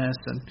explosiveness,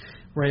 and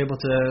were able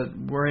to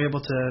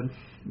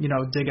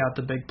dig out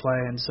the big play.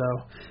 And so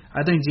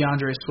I think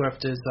DeAndre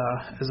Swift is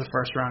a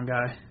first round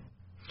guy.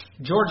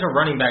 Georgia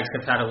running backs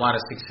have had a lot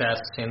of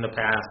success in the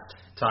past.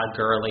 Todd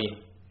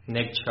Gurley,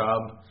 Nick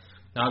Chubb.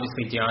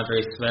 Obviously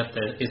DeAndre Swift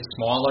is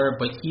smaller,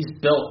 but he's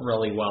built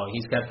really well.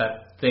 He's got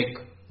that thick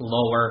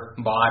lower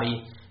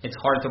body. It's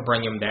hard to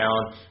bring him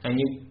down, and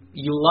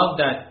you love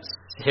that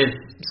his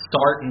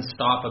start and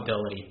stop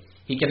ability.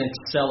 He can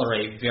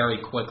accelerate very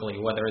quickly,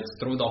 whether it's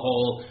through the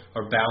hole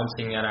or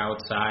bouncing it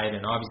outside,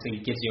 and obviously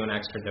it gives you an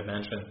extra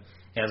dimension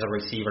as a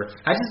receiver.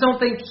 I just don't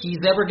think he's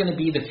ever going to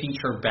be the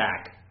feature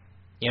back.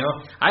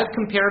 I've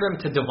compared him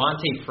to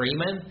Devontae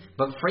Freeman,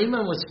 but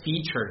Freeman was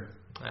featured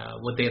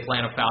with the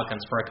Atlanta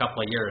Falcons for a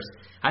couple of years.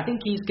 I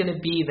think he's going to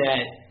be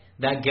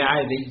that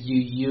guy that you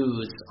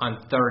use on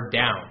third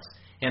downs,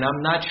 and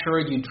I'm not sure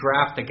you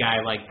draft a guy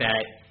like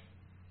that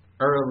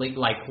early,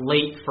 like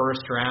late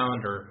first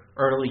round or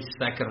early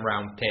second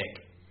round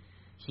pick.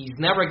 He's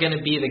never going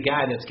to be the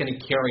guy that's going to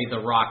carry the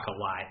rock a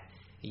lot.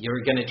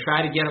 You're going to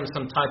try to get him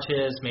some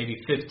touches, maybe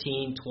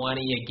 15,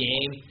 20 a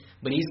game,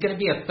 but he's going to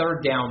be a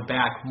third down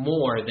back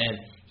more than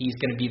he's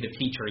going to be the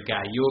feature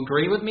guy. You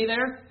agree with me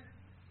there?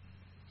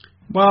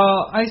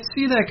 Well, I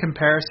see that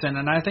comparison,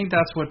 and I think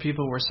that's what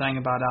people were saying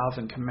about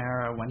Alvin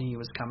Kamara when he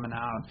was coming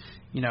out.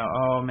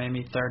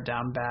 Maybe third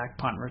down back,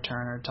 punt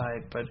returner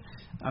type. But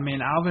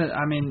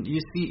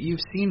you've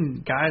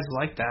seen guys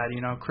like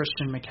that.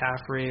 Christian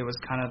McCaffrey was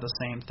kind of the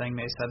same thing.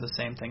 They said the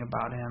same thing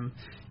about him.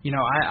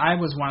 I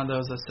was one of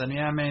those that said,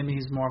 maybe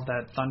he's more of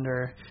that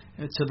thunder.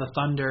 To the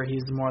thunder,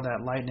 he's more of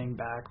that lightning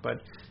back.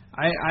 But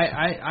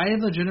I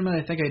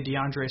legitimately think a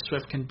DeAndre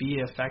Swift can be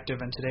effective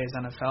in today's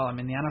NFL.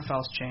 The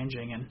NFL's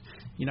changing, and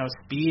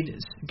speed.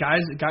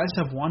 Guys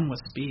have won with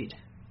speed.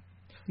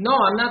 No,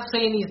 I'm not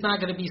saying he's not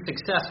going to be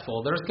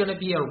successful. There's going to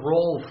be a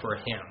role for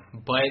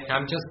him, but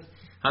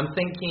I'm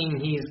thinking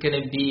he's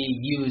going to be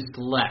used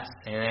less,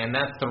 and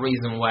that's the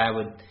reason why I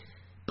would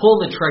pull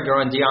the trigger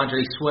on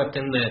DeAndre Swift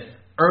in the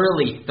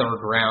early third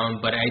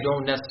round. But I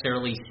don't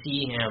necessarily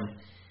see him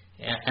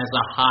as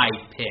a high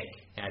pick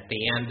at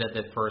the end of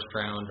the first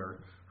round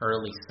or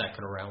early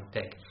second round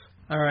pick.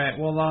 All right.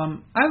 Well,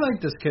 I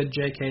like this kid,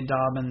 J.K.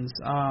 Dobbins.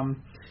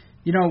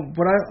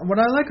 What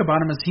I like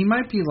about him is he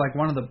might be like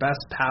one of the best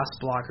pass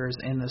blockers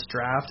in this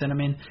draft. And I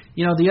mean,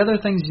 the other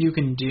things you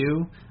can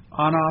do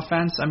on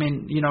offense, I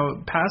mean,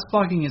 pass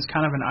blocking is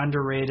kind of an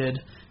underrated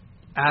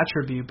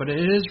attribute, but it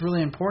is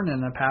really important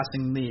in the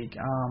passing league.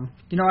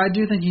 I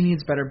do think he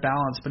needs better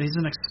balance, but he's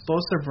an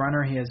explosive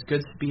runner. He has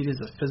good speed. He's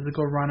a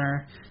physical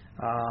runner.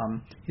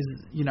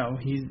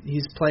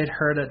 He's played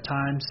hurt at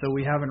times, so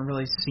we haven't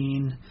really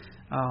seen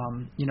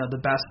the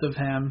best of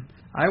him.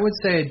 I would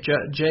say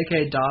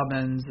J.K.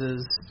 Dobbins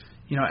is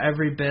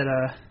every bit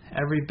a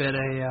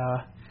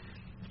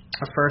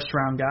first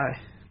round guy.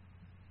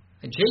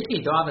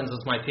 J.K. Dobbins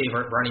is my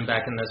favorite running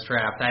back in this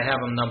draft. I have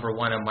him number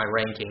one in my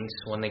rankings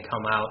when they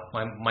come out.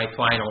 My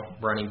final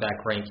running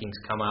back rankings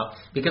come out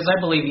because I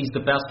believe he's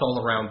the best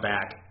all-around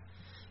back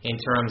in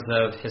terms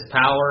of his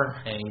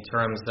power, in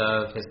terms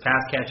of his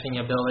pass-catching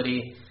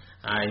ability,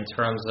 in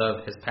terms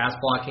of his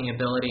pass-blocking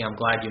ability. I'm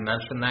glad you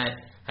mentioned that.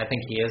 I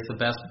think he is the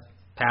best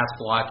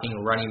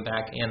pass-blocking running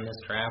back in this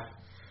draft.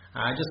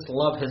 I just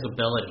love his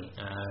ability.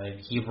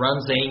 He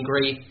runs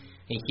angry.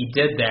 He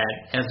did that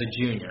as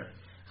a junior.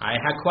 I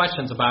had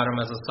questions about him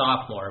as a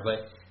sophomore,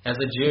 but as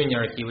a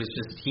junior, he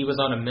was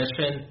on a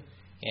mission,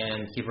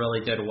 and he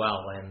really did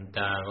well. And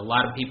a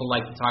lot of people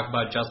like to talk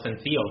about Justin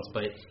Fields,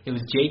 but it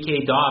was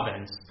J.K.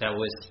 Dobbins that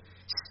was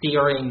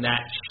steering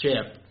that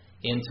ship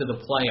into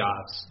the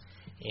playoffs,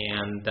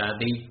 and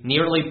they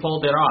nearly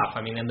pulled it off.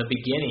 I mean, in the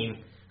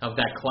beginning of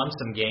that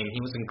Clemson game,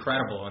 he was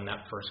incredible in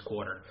that first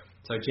quarter.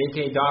 So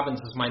J.K. Dobbins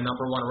is my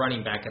number one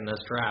running back in this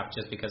draft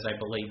just because I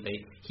believe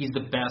he's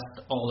the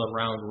best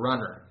all-around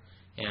runner.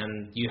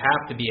 And you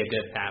have to be a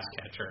good pass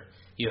catcher.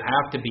 You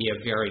have to be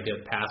a very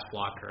good pass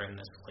blocker in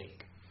this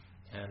league.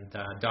 And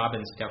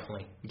Dobbins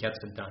definitely gets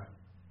it done.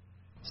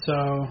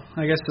 So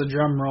I guess the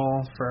drum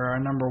roll for our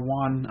number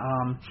one.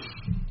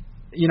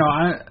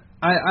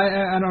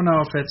 I don't know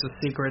if it's a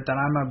secret that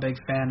I'm a big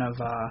fan of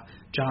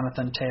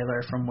Jonathan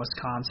Taylor from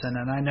Wisconsin,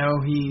 and I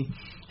know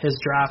his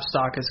draft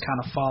stock has kind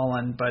of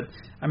fallen, but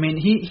I mean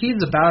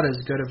he's about as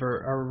good of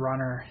a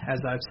runner as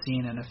I've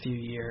seen in a few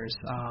years.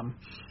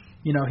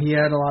 He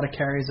had a lot of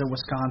carries at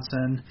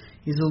Wisconsin.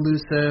 He's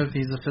elusive.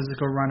 He's a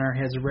physical runner. He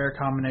has a rare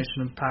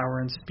combination of power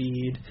and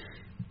speed.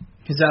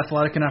 He's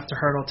athletic enough to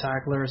hurdle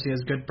tacklers. He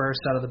has good burst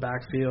out of the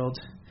backfield.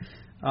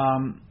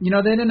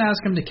 They didn't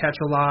ask him to catch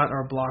a lot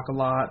or block a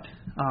lot.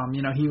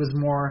 He was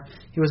more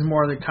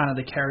the kind of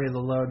the carry the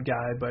load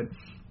guy. But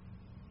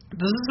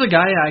this is a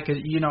guy I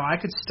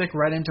could stick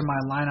right into my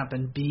lineup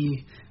and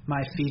be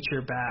my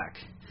feature back.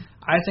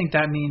 I think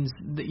that means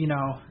that,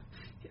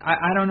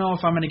 I don't know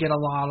if I'm going to get a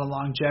lot of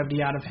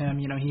longevity out of him.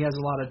 He has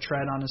a lot of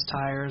tread on his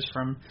tires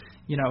from,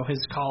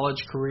 his college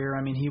career.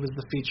 I mean, he was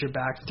the feature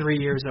back 3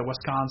 years at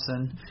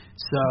Wisconsin.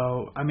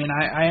 So, I mean,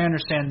 I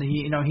understand that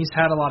he's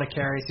had a lot of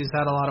carries. He's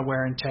had a lot of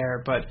wear and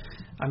tear. But,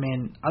 I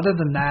mean, other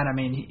than that, I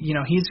mean,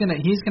 he's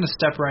gonna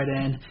step right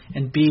in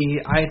and be,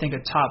 I think,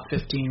 a top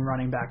 15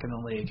 running back in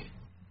the league.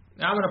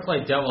 I'm going to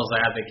play devil's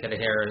advocate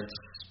here.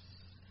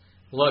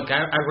 Look,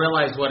 I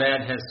realize what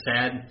Ed has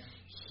said.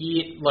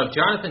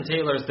 Jonathan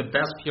Taylor is the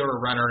best pure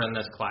runner in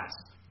this class,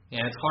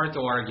 and it's hard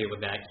to argue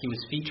with that. He was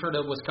featured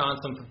at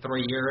Wisconsin for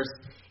 3 years,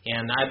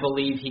 and I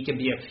believe he can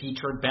be a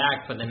featured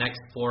back for the next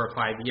 4 or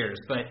 5 years.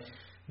 But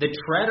the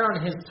tread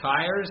on his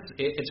tires,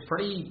 it's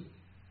pretty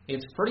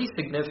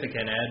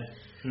significant, Ed.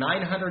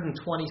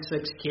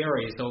 926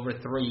 carries over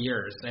 3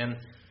 years, and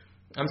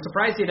I'm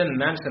surprised he didn't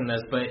mention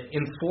this, but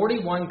in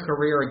 41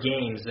 career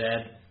games,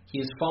 Ed, he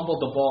has fumbled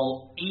the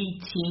ball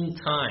 18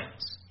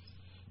 times.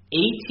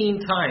 18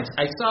 times.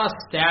 I saw a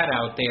stat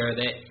out there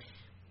that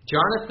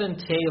Jonathan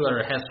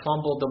Taylor has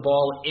fumbled the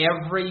ball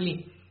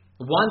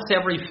once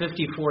every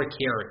 54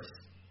 carries.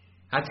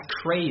 That's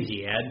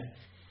crazy, Ed.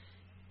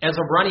 As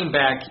a running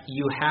back,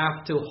 you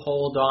have to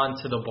hold on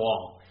to the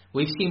ball.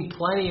 We've seen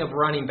plenty of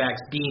running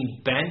backs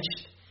being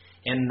benched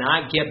and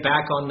not get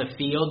back on the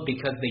field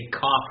because they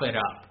cough it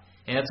up.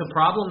 And it's a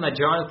problem that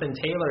Jonathan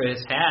Taylor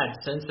has had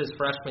since his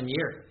freshman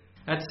year.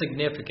 That's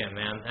significant,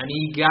 man. I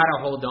mean, you got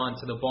to hold on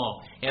to the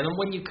ball. And then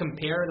when you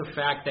compare the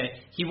fact that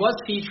he was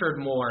featured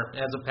more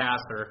as a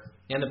passer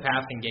in the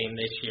passing game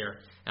this year,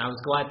 I was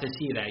glad to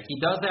see that. He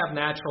does have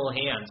natural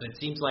hands.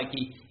 It seems like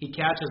he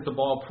catches the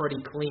ball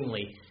pretty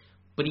cleanly.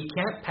 But he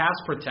can't pass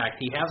protect.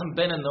 He hasn't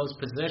been in those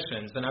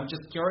positions. And I'm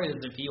just curious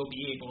if he'll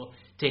be able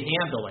to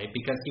handle it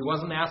because he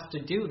wasn't asked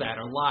to do that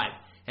a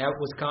lot at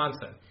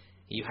Wisconsin.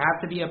 You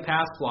have to be a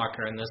pass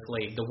blocker in this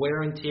league. The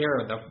wear and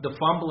tear, the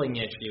fumbling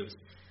issues.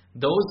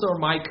 Those are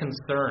my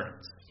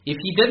concerns. If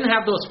he didn't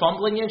have those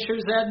fumbling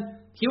issues, Ed,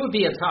 he would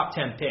be a top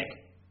 10 pick.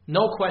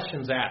 No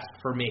questions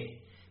asked for me.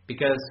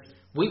 Because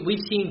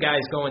we've seen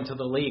guys go into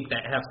the league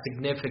that have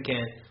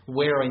significant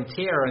wear and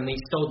tear, and they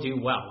still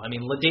do well. I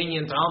mean,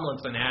 LaDainian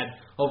Tomlinson had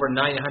over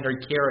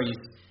 900 carries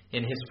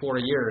in his 4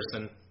 years,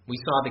 and we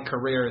saw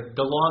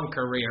the long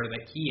career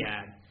that he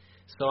had.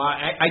 So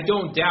I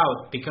don't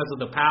doubt, because of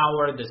the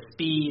power, the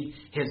speed,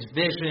 his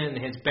vision,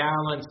 his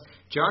balance,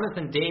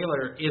 Jonathan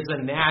Taylor is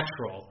a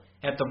natural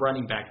at the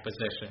running back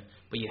position.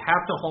 But you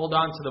have to hold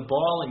on to the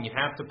ball and you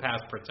have to pass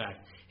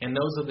protect. And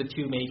those are the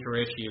two major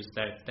issues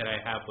that I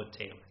have with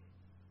Taylor.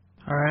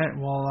 All right,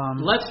 well...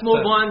 let's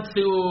move on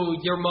to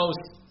your most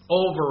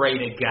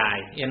overrated guy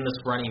in this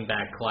running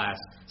back class.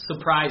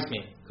 Surprise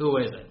me. Who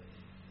is it?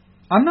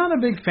 I'm not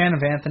a big fan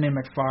of Anthony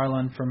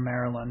McFarland from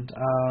Maryland.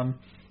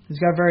 He's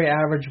got very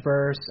average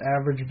burst,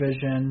 average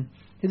vision.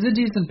 He's a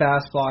decent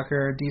pass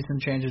blocker,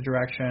 decent change of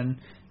direction.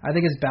 I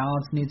think his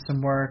balance needs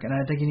some work, and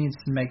I think he needs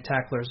to make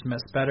tacklers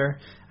miss better.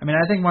 I mean,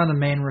 I think one of the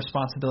main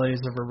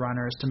responsibilities of a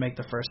runner is to make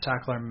the first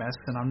tackler miss,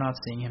 and I'm not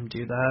seeing him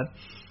do that.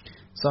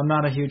 So I'm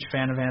not a huge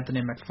fan of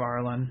Anthony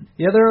McFarland.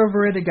 The other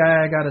overrated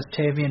guy I got is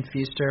Tavian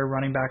Feaster,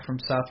 running back from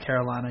South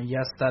Carolina.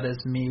 Yes, that is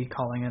me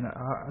calling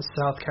a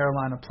South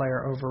Carolina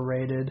player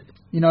overrated.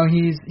 You know,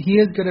 he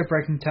is good at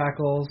breaking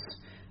tackles.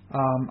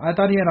 I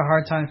thought he had a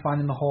hard time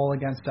finding the hole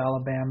against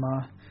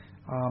Alabama.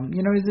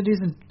 You know, he's a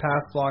decent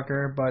pass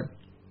blocker, but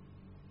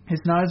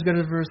he's not as good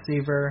as a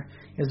receiver.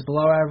 He has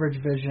below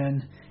average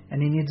vision,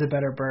 and he needs a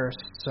better burst.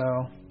 So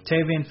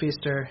Tavian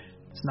Feaster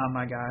is not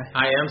my guy.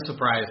 I am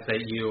surprised that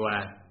you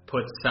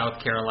put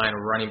South Carolina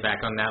running back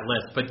on that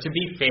list. But to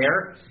be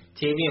fair,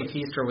 Tavian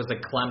Feaster was at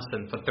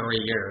Clemson for 3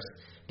 years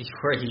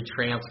before he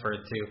transferred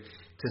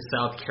to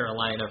South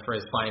Carolina for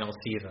his final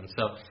season.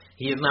 So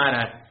he is not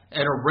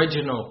an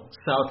original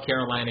South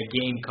Carolina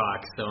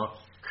Gamecock. So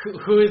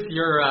who is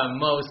your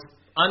most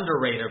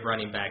underrated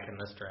running back in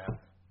this draft?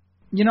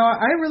 You know,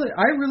 I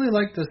really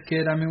like this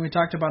kid. I mean, we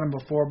talked about him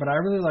before, but I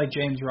really like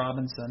James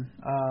Robinson.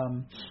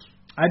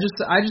 I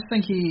just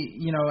think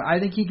I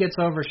think he gets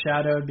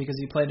overshadowed because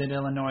he played at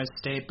Illinois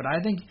State, but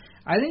I think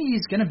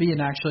he's going to be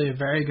actually a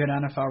very good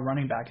NFL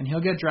running back, and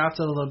he'll get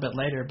drafted a little bit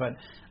later. But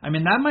I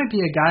mean, that might be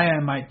a guy I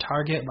might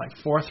target like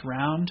 4th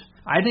round.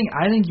 I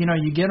think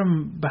you get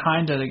him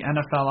behind an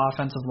NFL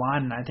offensive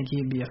line, and I think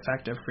he'd be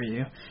effective for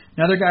you.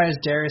 Another guy is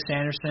Darius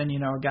Anderson,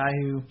 a guy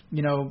who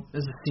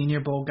is a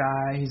Senior Bowl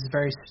guy. He's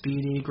very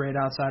speedy, great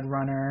outside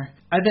runner.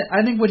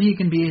 I think what he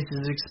can be is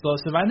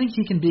explosive. I think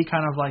he can be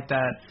kind of like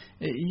that.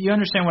 You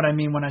understand what I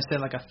mean when I say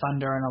like a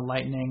thunder and a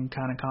lightning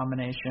kind of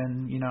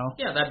combination,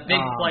 Yeah, that big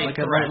play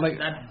threat.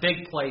 That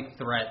big play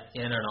threat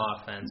in an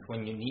offense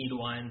when you need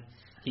one.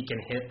 He can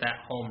hit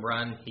that home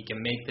run. He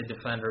can make the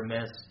defender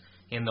miss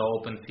in the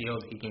open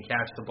field. He can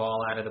catch the ball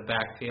out of the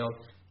backfield.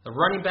 The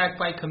running back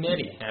by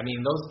committee. I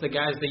mean, those are the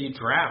guys that you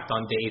draft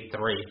on day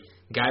 3.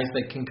 Guys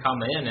that can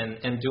come in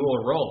and do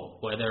a role,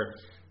 whether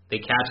they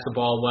catch the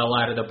ball well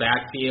out of the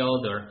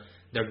backfield, or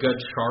they're good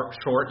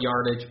short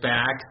yardage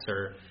backs,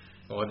 or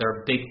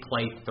they're big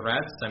play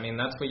threats. I mean,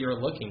 that's what you're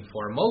looking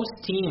for. Most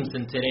teams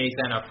in today's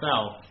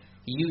NFL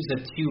use a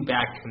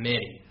 2-back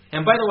committee.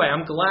 And by the way,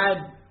 I'm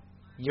glad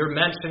you're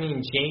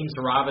mentioning James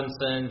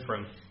Robinson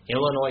from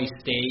Illinois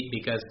State,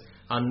 because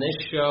on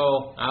this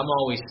show, I'm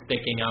always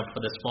sticking up for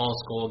the small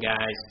school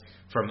guys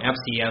from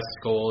FCS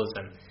schools,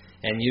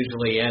 and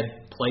usually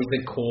Ed plays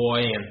it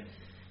coy, and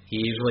he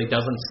usually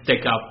doesn't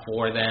stick up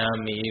for them.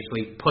 He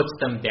usually puts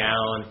them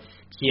down.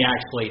 He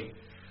actually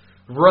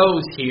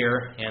rose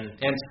here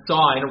and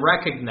saw and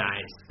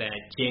recognized that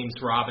James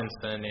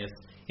Robinson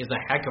is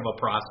a heck of a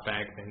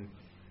prospect, and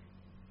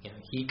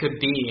he could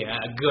be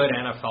a good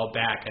NFL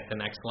back at the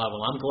next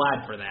level. I'm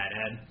glad for that,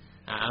 Ed.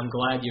 I'm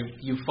glad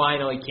you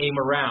finally came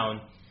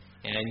around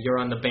and you're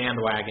on the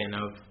bandwagon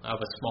of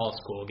a small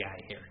school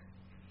guy here.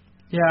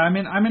 Yeah,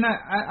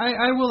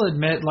 I will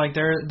admit, like,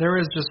 there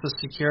is just a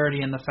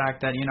security in the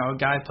fact that a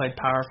guy played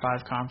Power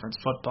 5 conference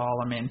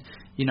football. I mean,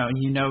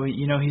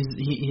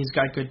 he's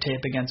got good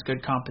tape against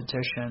good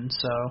competition.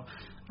 So,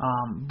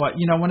 but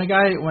when a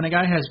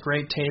guy has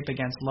great tape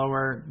against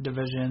lower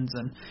divisions,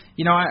 and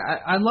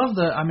I love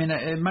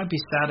it might be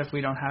sad if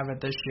we don't have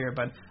it this year,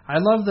 but I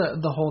love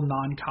the whole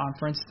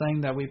non-conference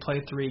thing, that we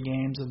play 3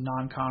 games of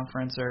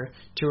non-conference or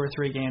 2 or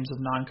 3 games of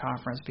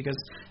non-conference, because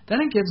then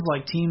it gives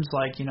like teams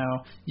like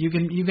you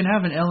can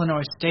have an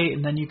Illinois State,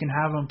 and then you can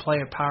have them play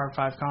a Power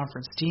 5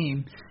 conference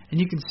team, and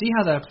you can see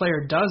how that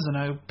player does in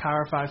a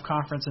Power 5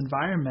 conference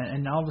environment,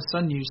 and all of a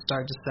sudden you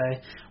start to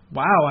say,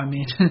 wow, I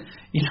mean,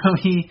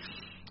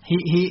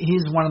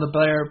 He's one of the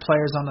better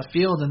players on the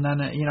field, and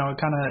then it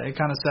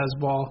kind of says,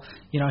 well,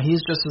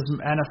 he's just as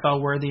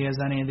NFL worthy as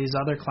any of these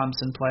other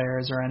Clemson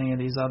players or any of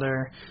these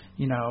other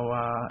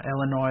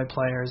Illinois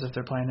players, if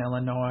they're playing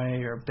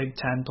Illinois, or Big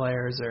Ten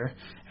players, or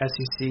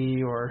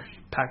SEC or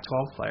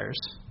Pac-12 players.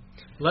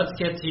 Let's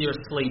get to your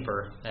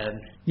sleeper, Ed.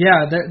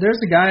 Yeah, there's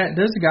a guy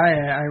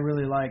I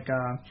really like,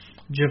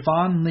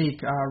 Javon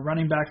Leake,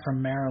 running back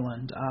from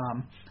Maryland.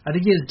 I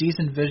think he has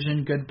decent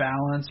vision, good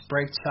balance,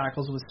 breaks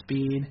tackles with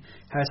speed,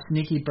 has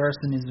sneaky burst,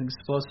 and is an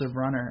explosive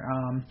runner.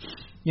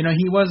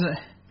 He wasn't,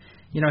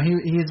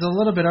 he's a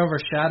little bit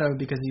overshadowed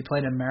because he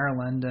played in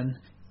Maryland, and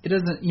it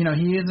doesn't,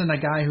 he isn't a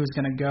guy who's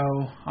going to go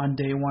on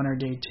day 1 or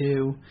day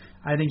 2.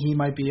 I think he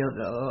might be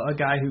a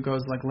guy who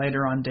goes like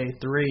later on day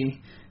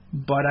 3.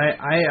 But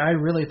I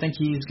really think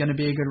he's going to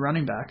be a good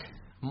running back.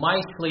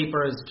 My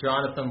sleeper is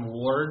Jonathan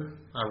Ward,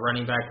 a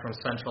running back from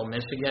Central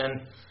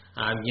Michigan.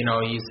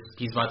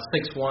 He's about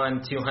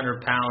 6'1",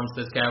 200 pounds.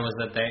 This guy was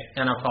at the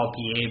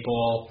NFLPA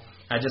Bowl.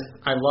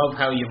 I love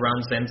how he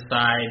runs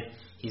inside.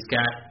 He's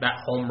got that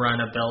home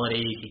run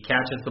ability. He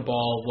catches the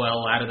ball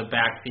well out of the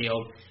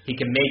backfield. He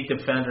can make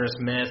defenders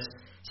miss.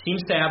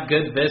 Seems to have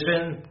good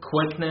vision,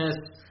 quickness,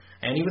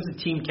 and he was a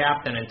team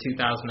captain in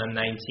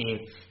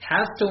 2019.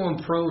 Has to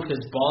improve his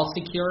ball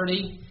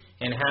security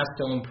and has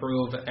to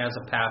improve as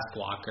a pass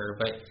blocker.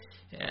 But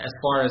as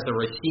far as the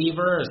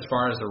receiver, as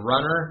far as the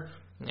runner,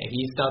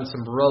 he's done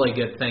some really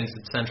good things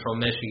at Central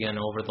Michigan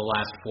over the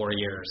last 4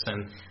 years,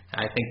 and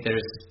I think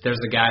there's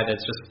a guy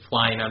that's just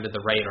flying under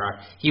the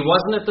radar. He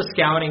wasn't at the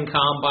scouting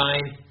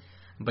combine,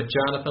 but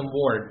Jonathan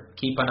Ward,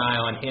 keep an eye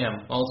on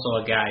him.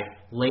 Also a guy,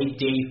 late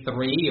day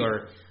 3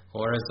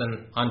 or as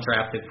an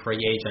undrafted free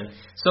agent.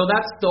 So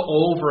that's the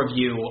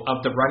overview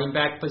of the running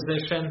back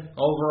position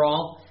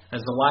overall.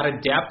 There's a lot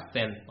of depth,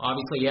 and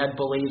obviously Ed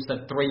believes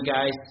that 3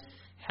 guys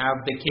have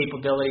the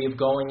capability of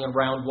going in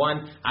round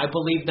 1. I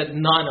believe that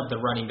none of the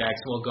running backs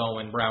will go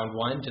in round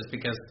 1 just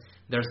because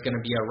there's going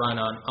to be a run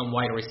on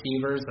wide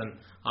receivers and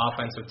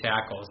offensive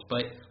tackles.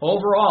 But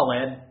overall,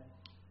 Ed,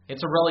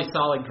 it's a really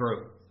solid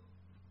group.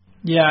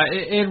 Yeah,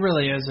 it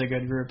really is a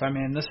good group. I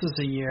mean, this is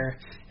a year,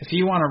 if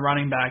you want a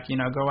running back,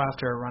 go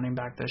after a running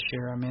back this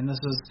year. I mean, this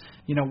is,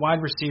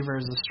 wide receiver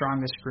is the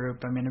strongest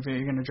group. I mean, if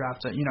you're going to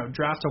draft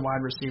a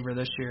wide receiver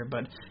this year.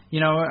 But,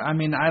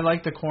 I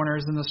like the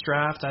corners in this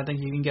draft. I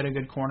think you can get a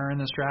good corner in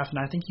this draft, and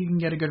I think you can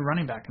get a good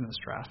running back in this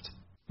draft.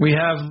 We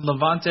have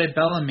Levante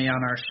Bellamy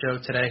on our show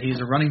today.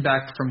 He's a running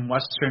back from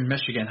Western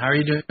Michigan. How are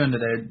you doing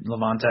today,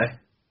 Levante?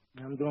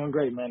 I'm doing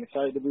great, man.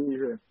 Excited to be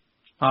here.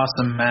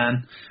 Awesome,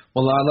 man.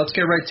 Well, let's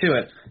get right to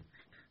it.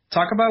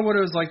 Talk about what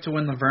it was like to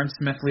win the Vern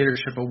Smith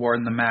Leadership Award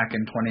in the MAC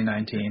in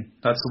 2019.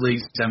 That's the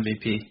league's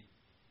MVP.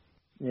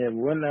 Yeah,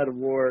 winning that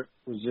award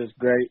was just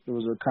great. It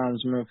was an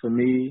accomplishment for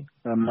me,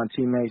 my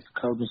teammates,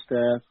 the coaching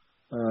staff.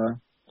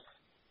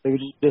 It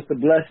was just a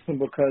blessing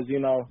because,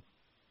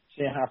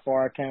 seeing how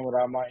far I came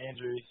without my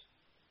injuries.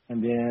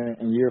 And then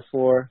in year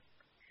 4,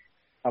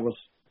 I was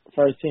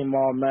first team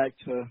All-MAC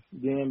to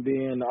then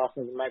being the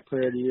Offensive MAC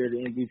Player of the Year,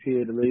 the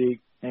MVP of the league,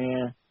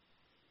 and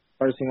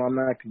first team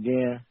All-MAC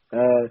again.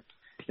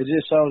 It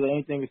just shows that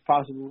anything is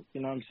possible, you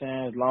know what I'm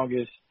saying, as long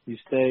as you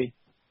stay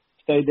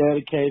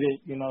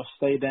dedicated,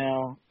 stay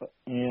down,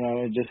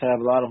 and just have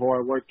a lot of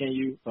hard work in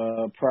you,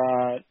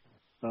 pride.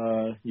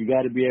 You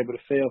got to be able to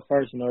fail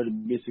first in order to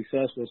be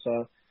successful.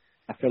 So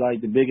I feel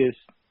like the biggest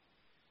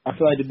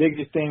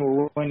thing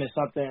with winning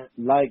something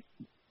like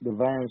the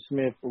Vern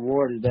Smith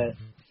Award is that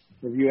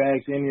if you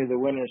ask any of the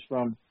winners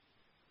from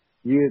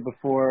years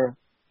before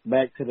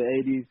back to the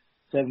 80s,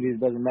 70s,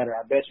 doesn't matter.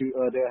 I bet you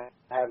they'll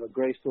have a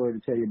great story to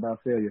tell you about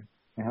failure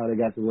and how they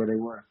got to where they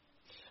were.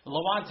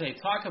 Levante,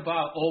 talk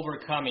about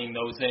overcoming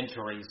those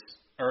injuries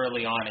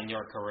early on in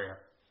your career.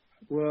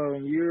 Well,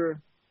 in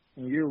year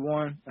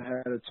 1, I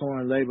had a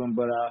torn labrum,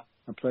 but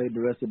I played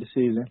the rest of the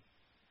season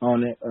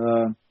on it.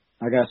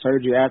 I got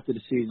surgery after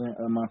the season,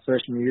 my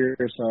freshman year,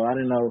 so I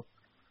didn't know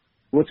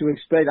what to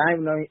expect. I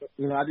didn't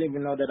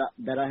even know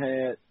that I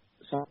had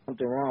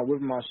something wrong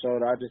with my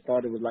shoulder. I just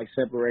thought it was like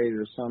separated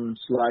or something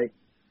slight,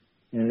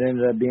 and it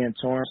ended up being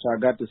torn. So I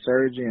got the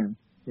surgery, and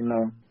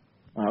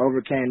I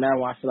overcame that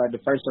one. I feel like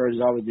the first surgery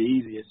is always the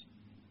easiest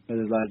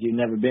because it's like you've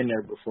never been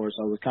there before.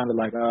 So it was kind of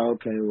like, oh,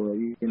 okay, well,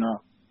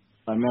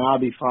 like, man, I'll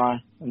be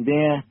fine. And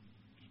then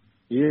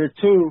year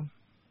 2,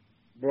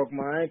 broke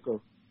my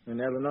ankle in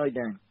the Illinois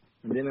game.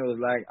 And then it was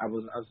like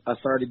I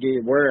started to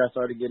get worried. I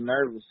started to get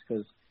nervous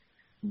because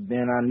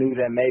then I knew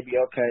that maybe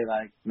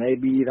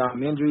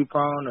I'm injury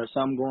prone or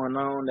something going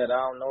on that I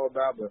don't know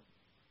about. But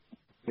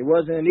it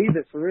wasn't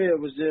either, for real.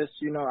 It was just,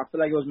 I feel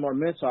like it was more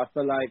mental. I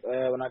feel like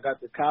when I got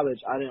to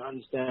college, I didn't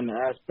understand the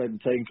aspect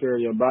of taking care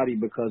of your body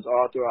because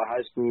all throughout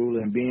high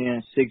school and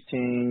being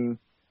 16,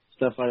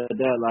 stuff like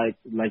that,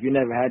 like you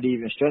never had to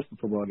even stretch for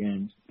football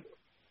games.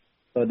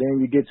 So then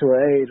you get to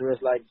an age where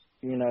it's like,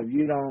 if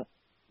you don't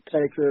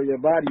take care of your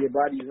body is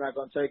not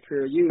going to take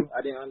care of you.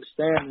 I didn't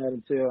understand that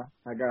until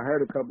I got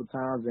hurt a couple of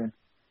times, and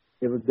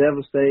it was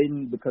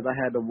devastating because I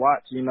had to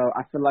watch.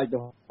 I feel like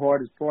the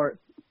hardest part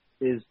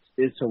is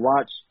to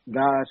watch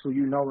guys who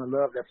you know and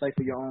love that play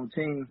for your own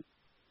team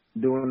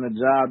doing a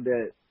job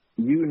that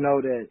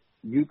that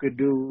you could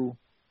do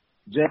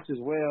just as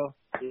well,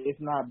 if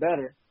not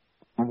better.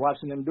 And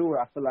watching them do it,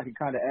 I feel like it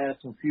kind of adds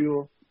some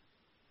fuel,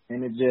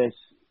 and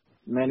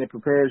it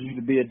prepares you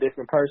to be a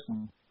different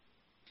person.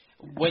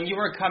 When you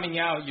were coming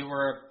out, you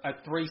were a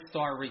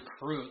 3-star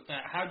recruit.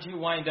 How did you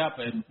wind up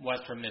at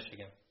Western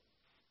Michigan?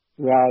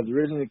 Well, I was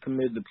originally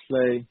committed to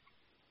play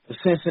for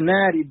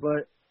Cincinnati,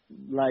 but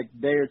like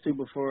day or two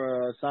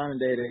before signing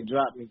day, they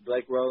dropped me.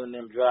 Blake Rowe and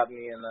them dropped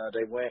me, and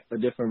they went a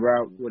different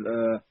route with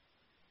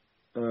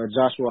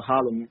Joshua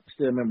Holloman. I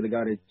still remember the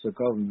guy that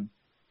took over me.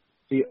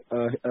 He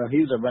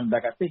was a running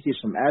back. I think he's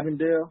from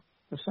Avondale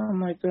or something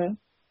like that.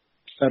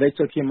 So they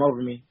took him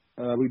over me.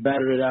 We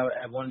battled it out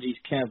at one of these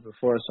camps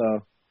before,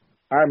 so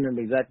I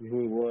remember exactly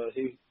who he was.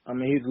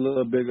 He's a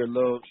little bigger, a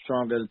little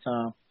stronger at the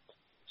time.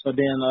 So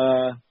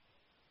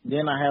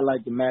then I had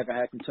like the MAC. I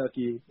had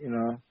Kentucky.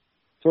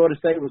 Florida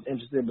State was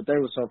interested, but they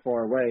were so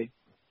far away.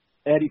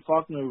 Eddie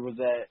Faulkner was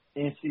at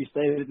NC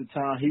State at the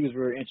time. He was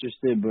very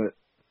interested, but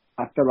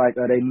I feel like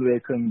they knew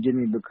they couldn't get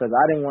me because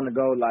I didn't want to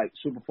go like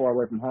super far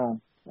away from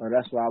home.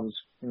 That's why I was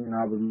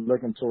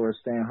looking towards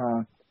staying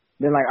home.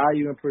 Then like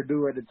IU and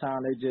Purdue at the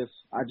time, I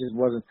just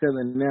wasn't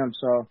feeling them.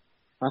 So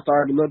I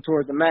started to look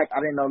towards the MAC. I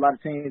didn't know a lot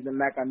of teams in the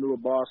MAC. I knew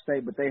of Ball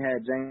State, but they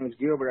had James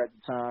Gilbert at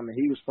the time, and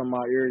he was from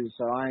my area,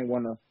 so I didn't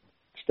want to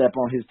step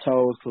on his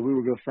toes because we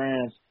were good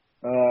friends.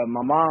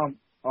 My mom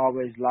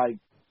always liked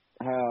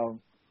how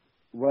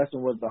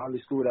Western was the only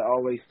school that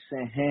always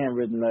sent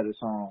handwritten letters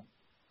home.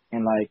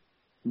 And, like,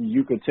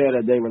 you could tell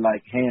that they were,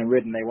 like,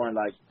 handwritten. They weren't,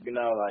 like,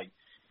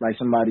 like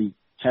somebody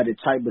had it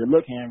typed, but it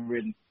looked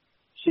handwritten.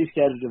 She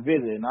scheduled a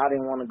visit, and I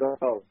didn't want to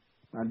go.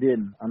 I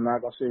didn't. I'm not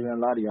going to sit here and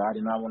lie to you. I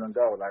did not want to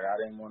go. Like, I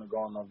didn't want to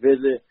go on no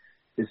visit.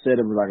 It said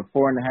it was like a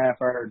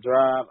 4.5-hour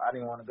drive. I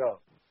didn't want to go.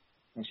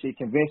 And she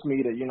convinced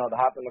me to, to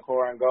hop in the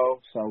car and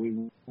go. So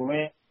we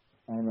went.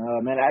 And,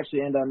 man, it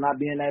actually ended up not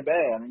being that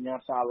bad.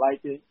 So I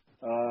liked it.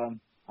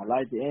 I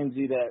liked the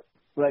energy that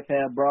Fleck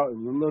had brought. It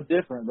was a little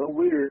different, a little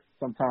weird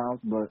sometimes,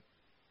 but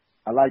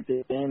I liked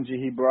the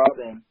energy he brought,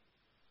 and,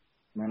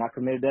 man, I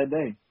committed that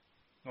day.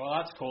 Well,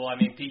 that's cool.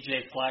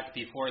 P.J. Fleck,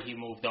 before he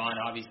moved on,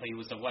 obviously he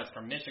was at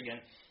Western Michigan.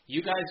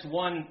 You guys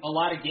won a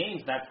lot of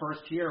games that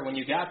first year when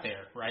you got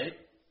there, right?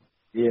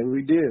 Yeah,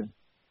 we did.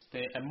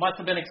 It must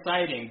have been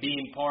exciting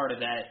being part of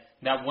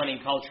that winning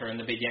culture in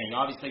the beginning.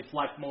 Obviously,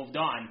 Fleck moved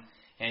on,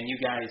 and you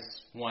guys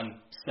won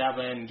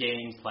 7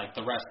 games like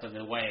the rest of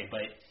the way.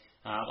 But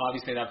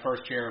obviously that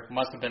first year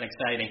must have been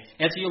exciting.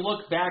 As you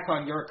look back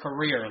on your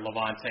career,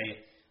 Levante,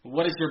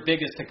 what is your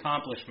biggest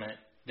accomplishment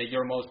that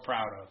you're most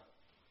proud of?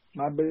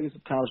 My biggest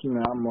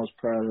accomplishment I'm most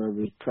proud of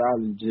is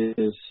probably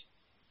just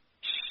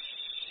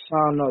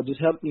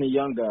helping the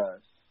young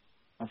guys.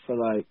 I feel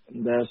like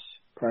that's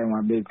probably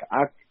my big.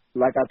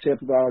 Like I tell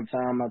people all the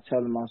time, I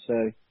tell them, I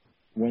say,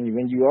 when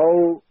you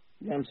old,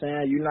 you know what I'm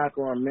saying, you're not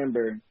gonna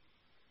remember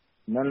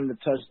none of the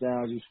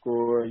touchdowns you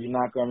scored. You're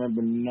not gonna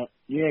remember.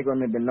 You ain't gonna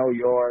remember no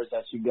yards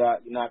that you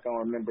got. You're not gonna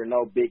remember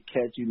no big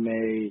catch you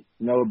made,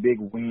 no big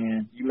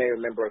win. You may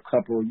remember a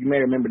couple. You may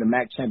remember the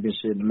MAC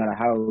championship, no matter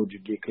how old you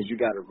get, because you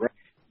got a.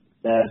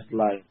 That's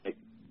like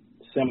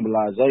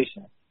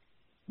symbolization.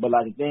 But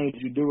like the things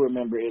you do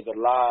remember is the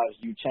lives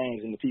you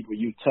changed and the people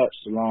you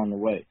touched along the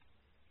way.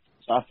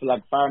 So I feel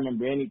like if I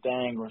remember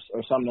anything or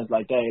something that's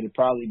like that, it'd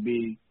probably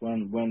be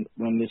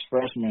when this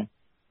freshman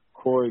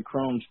Corey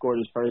Kroom scored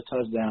his first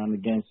touchdown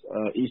against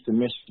Eastern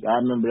Michigan.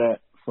 I remember that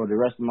for the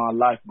rest of my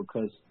life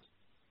because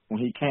when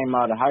he came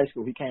out of high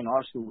school, he came to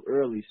our school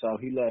early, so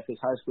he left his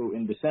high school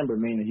in December,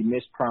 meaning he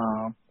missed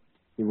prom.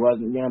 He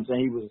wasn't, you know what I'm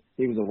saying?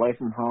 He was away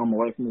from home,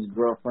 away from his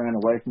girlfriend,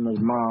 away from his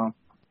mom,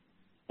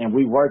 and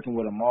we working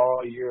with him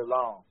all year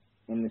long.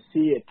 And to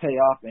see it pay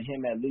off and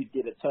him at least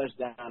get a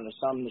touchdown or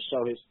something to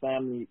show his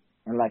family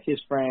and like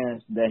his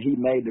friends that he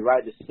made the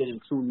right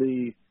decision to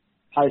leave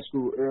high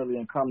school early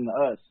and come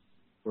to us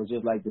was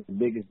just like the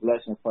biggest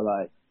blessing for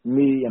like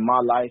me and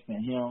my life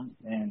and him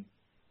and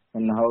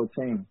the whole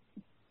team.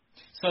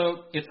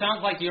 So it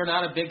sounds like you're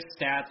not a big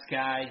stats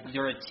guy.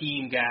 You're a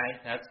team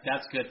guy.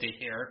 That's good to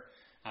hear.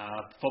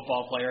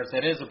 Football players,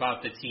 it is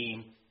about the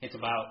team. It's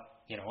about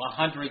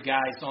 100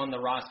 guys on the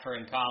roster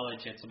in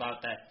college. It's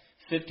about that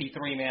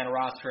 53-man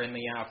roster in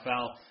the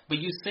NFL. But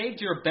you saved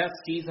your best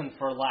season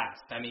for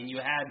last. You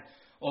had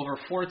over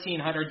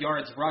 1,400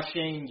 yards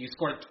rushing. You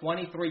scored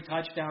 23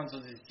 touchdowns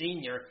as a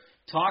senior.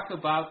 Talk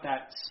about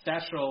that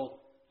special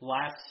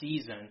last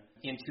season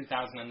in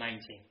 2019.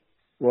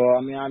 Well,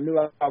 I knew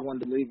I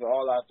wanted to leave it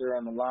all out there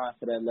on the line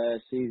for that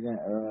last season.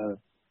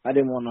 I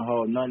didn't want to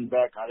hold nothing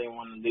back. I didn't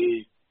want to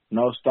leave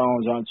no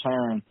stones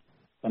unturned.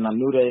 And I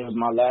knew that it was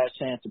my last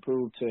chance to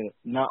prove to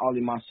not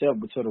only myself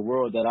but to the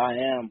world that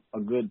I am a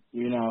good,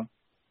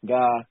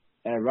 guy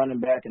at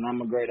running back and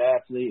I'm a great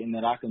athlete and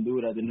that I can do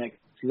it at the next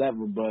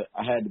level, but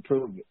I had to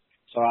prove it.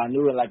 So I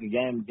knew it like a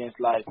game against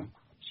like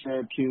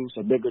Syracuse,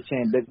 a bigger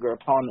team, bigger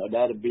opponent,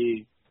 that'd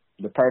be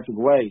the perfect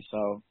way.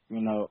 So,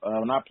 when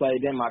I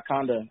played them, I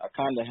kinda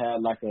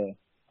had like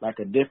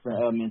a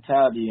different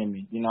mentality in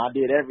me. I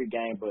did every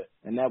game, but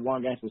in that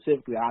one game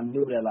specifically, I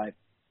knew that like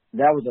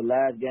that was the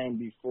last game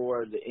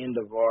before the end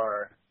of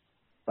our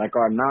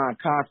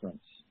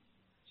non-conference.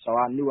 So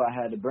I knew I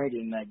had to bring it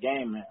in that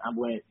game, and I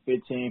went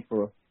 15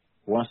 for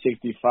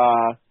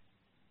 165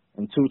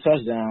 and 2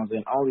 touchdowns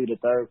in only the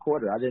third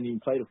quarter. I didn't even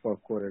play the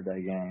fourth quarter of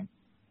that game,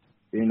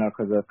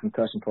 because of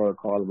concussion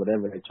protocol or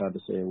whatever they tried to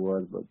say it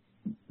was, but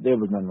there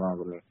was nothing wrong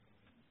with me.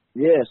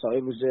 Yeah, so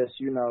it was just,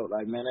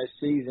 that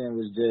season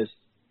was just,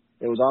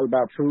 it was all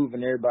about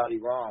proving everybody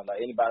wrong.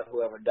 Like, anybody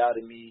who ever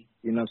doubted me,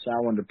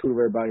 I wanted to prove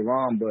everybody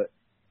wrong. But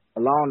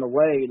along the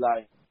way,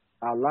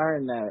 I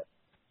learned that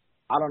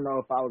I don't know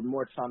if I was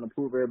more trying to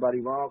prove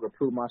everybody wrong or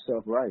prove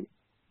myself right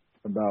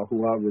about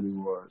who I really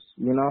was,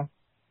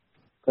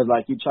 Because,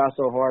 you try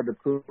so hard to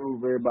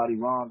prove everybody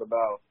wrong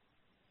about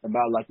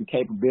about like your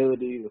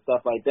capabilities and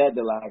stuff like that.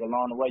 That like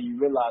along the way you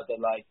realize that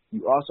like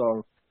you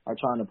also are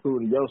trying to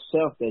prove to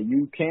yourself that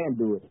you can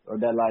do it or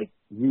that like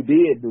you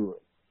did do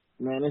it.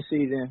 Man, this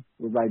season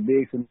was like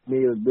big for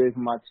me. It was big for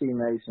my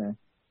teammates,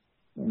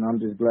 and I'm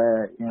just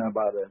glad,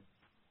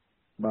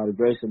 by the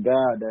grace of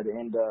God that it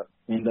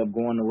ended up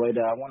going the way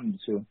that I wanted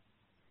it to.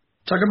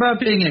 Talk about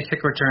being a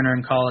kick returner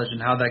in college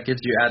and how that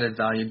gives you added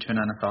value to an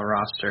NFL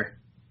roster.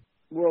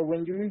 Well,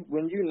 when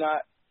you're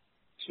not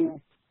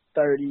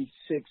 230,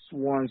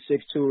 6'1",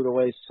 6'2", the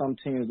way some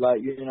teams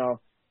like,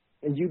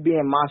 and you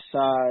being my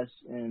size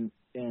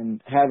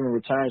and having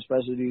return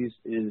specialties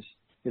is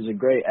a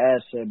great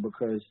asset,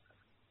 because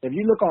if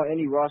you look on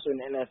any roster in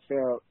the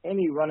NFL,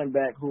 any running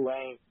back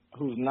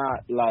who's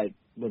not like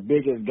the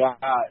biggest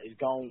guy is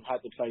going to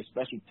have to play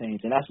special teams,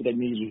 and that's what they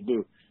need you to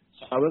do.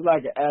 So it's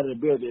like an added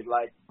ability. It's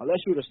like, unless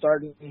you're the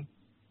starting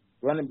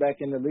running back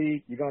in the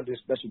league, you're going to do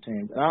special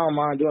teams. And I don't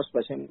mind doing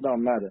special teams. It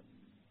don't matter.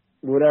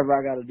 Whatever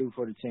I got to do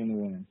for the team to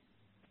win.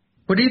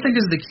 What do you think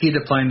is the key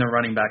to playing the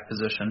running back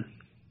position?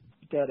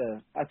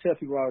 I tell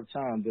people all the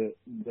time,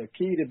 the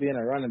key to being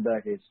a running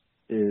back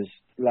is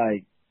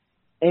like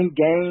in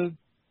game,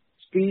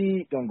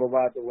 speed don't go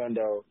out the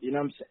window. You know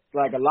what I'm saying?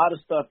 Like a lot of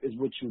stuff is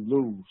what you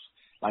lose.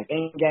 Like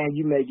in game,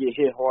 you may get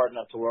hit hard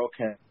enough to where,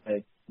 okay,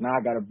 now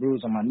I got a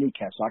bruise on my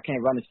kneecap, so I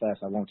can't run as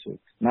fast as I want to.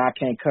 Now I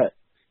can't cut.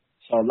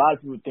 So a lot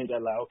of people think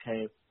that like,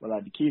 okay, well,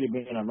 like the key to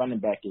being a running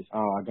back is,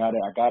 I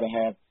gotta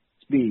have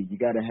speed. You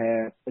gotta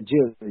have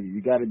agility.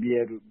 You gotta be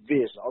able to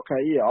fish.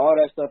 Okay, yeah, all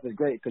that stuff is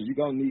great because you're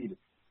gonna need it.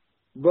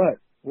 But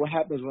what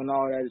happens when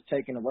all that is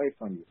taken away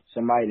from you?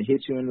 Somebody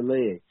hit you in the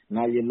leg.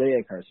 Now your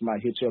leg hurts.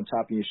 Somebody hit you up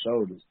top of your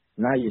shoulders.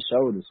 Now your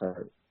shoulders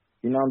hurt.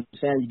 You know what I'm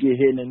saying? You get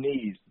hit in the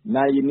knees.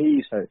 Now your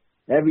knees hurt.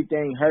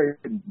 Everything hurt,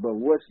 but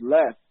what's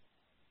left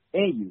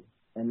in you?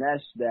 And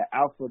that's that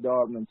alpha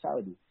dog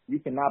mentality. You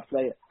cannot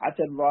play. I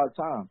tell people all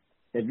the time,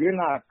 if you're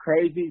not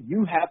crazy,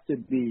 you have to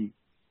be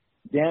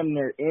damn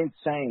near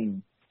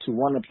insane to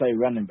want to play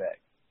running back.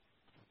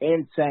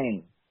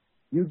 Insane.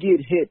 You get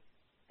hit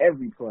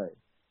every play.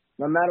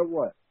 No matter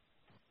what.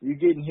 You're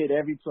getting hit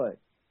every play.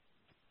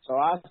 So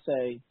I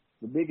say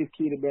the biggest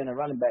key to being a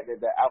running back is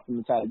that alpha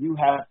mentality. You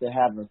have to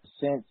have a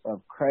sense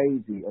of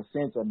crazy, a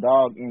sense of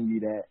dog in you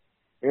that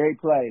every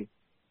play,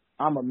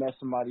 I'm going to mess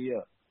somebody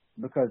up.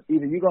 Because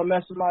either you're going to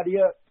mess somebody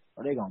up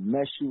or they're going to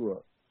mess you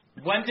up.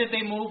 When did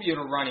they move you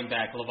to running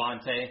back,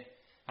 Levante?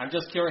 I'm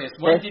just curious.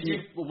 When did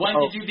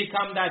you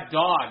become that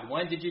dog?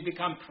 When did you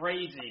become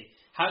crazy?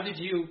 How did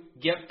you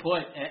get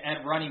put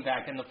at running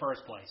back in the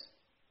first place?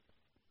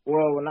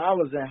 Well, when I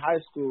was in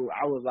high school,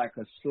 I was like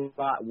a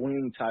slot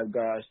wing type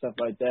guy, stuff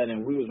like that,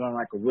 and we was running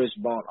like a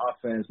wishbone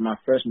offense my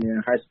freshman year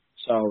in high school.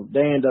 So they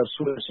ended up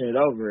switching it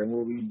over, and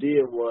what we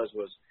did was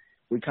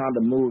we kind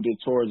of moved it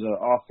towards an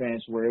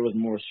offense where it was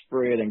more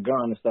spread and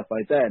gun and stuff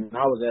like that, and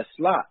I was at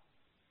slot.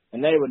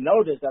 And they would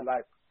notice that,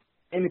 like,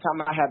 anytime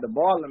I had the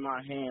ball in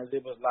my hands,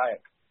 it was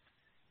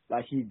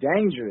like he's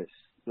dangerous.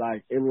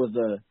 Like, it was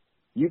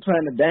you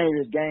playing a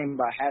dangerous game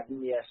by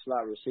having me as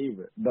slot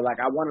receiver. But,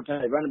 like, I want to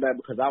play running back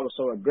because I was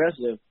so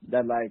aggressive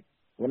that, like,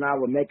 when I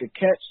would make a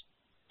catch,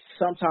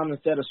 sometimes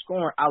instead of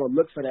scoring, I would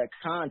look for that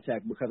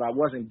contact because I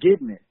wasn't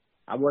getting it.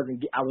 I was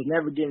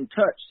never getting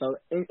touched. So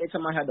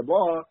anytime I had the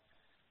ball,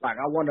 like,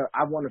 I want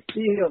to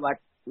feel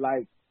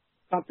like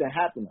something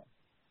happening.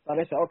 So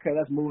they said, okay,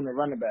 let's move him to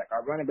running back.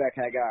 Our running back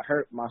had got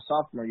hurt my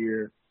sophomore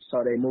year,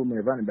 so they moved me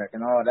to running back.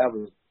 And that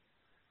was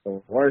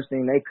the worst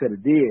thing they could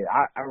have did.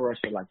 I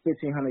rushed for like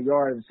 1,500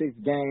 yards in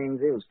 6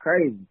 games. It was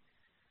crazy.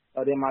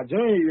 So then my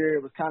junior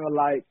year, it was kind of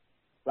like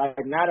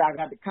now that I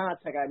got the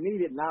contact I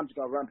needed, now I'm just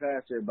going to run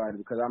past everybody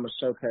because I'm going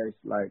to showcase,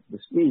 like,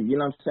 the speed. You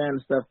know what I'm saying?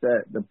 The stuff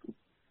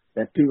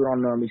that people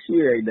don't normally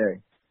see every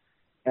day.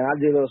 And I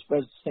did those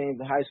special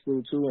teams in high school,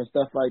 too, and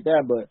stuff like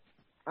that. But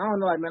I don't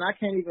know, like, man, I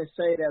can't even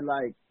say that,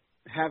 like,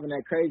 having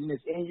that craziness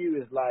in you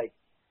is like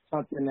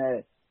something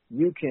that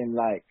you can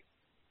like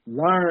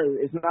learn.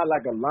 It's not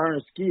like a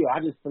learned skill. I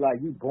just feel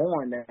like you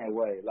born that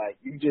way. Like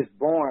you just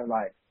born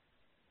like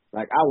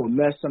I would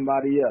mess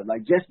somebody up.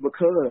 Like just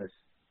because.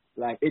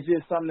 Like it's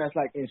just something that's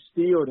like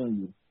instilled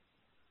in you.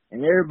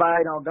 And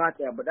everybody don't got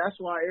that. But that's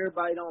why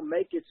everybody don't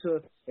make it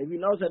to, if you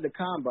notice at the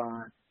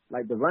combine,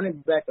 like the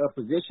running back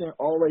position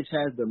always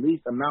has the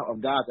least amount of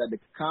guys at the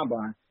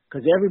combine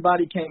because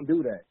everybody can't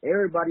do that.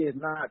 Everybody is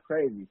not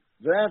crazy.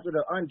 Drafted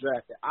or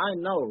undrafted, I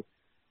know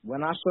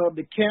when I show up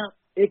to camp,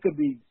 it could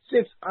be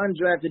 6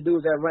 undrafted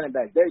dudes at running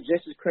back. They're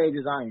just as crazy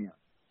as I am.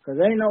 Because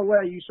there ain't no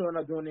way you showing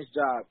up doing this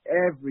job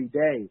every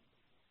day.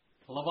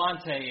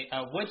 Levante,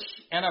 which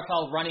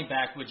NFL running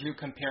back would you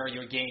compare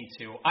your game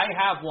to? I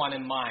have one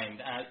in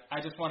mind.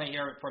 I just want to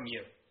hear it from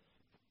you.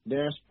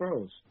 Darren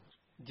Sproles.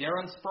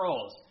 Darren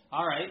Sproles.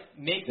 All right.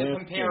 Make the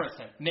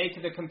comparison.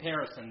 Make the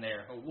comparison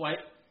there.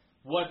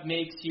 What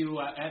makes you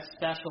as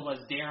special as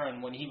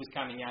Darren when he was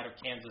coming out of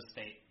Kansas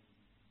State?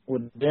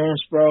 Well, Darren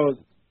Sproles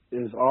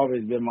has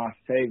always been my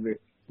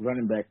favorite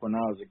running back when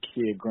I was a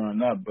kid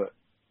growing up. But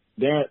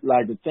Darren,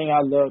 like the thing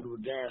I loved with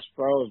Darren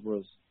Sproles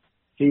was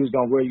he was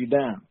gonna wear you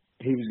down.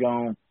 He was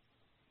gonna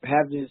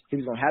he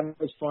was gonna have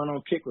his fun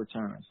on kick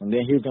returns, and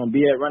then he was gonna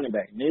be at running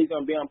back, and then he's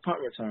gonna be on punt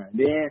return,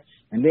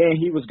 then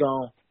he was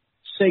gonna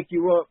shake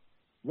you up,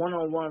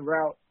 1-on-1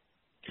 route,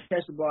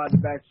 catch the ball at the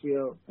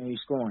backfield, and he's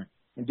scoring.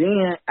 And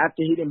then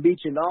after he done beat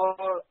you in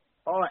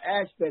all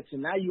aspects,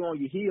 and now you on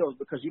your heels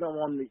because you don't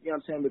want to, you know what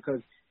I'm saying,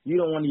 because you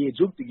don't want to get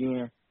juked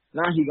again.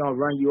 Now he gonna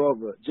run you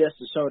over just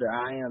to show that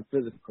I am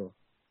physical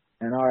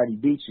and I already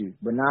beat you.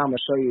 But now I'm gonna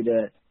show you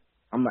that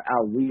I'm gonna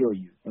outwheel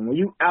you. And when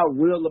you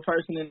outwheel the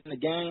person in the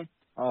game,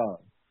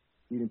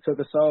 you done took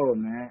a soul,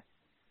 man.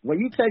 When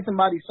you take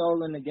somebody's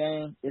soul in the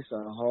game, it's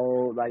a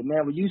whole, like,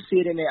 man, when you see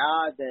it in their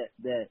eyes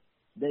that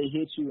they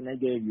hit you and they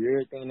gave you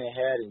everything they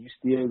had and you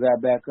still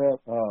got back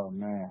up, oh,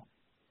 man,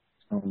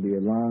 it's going to be a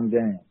long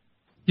game.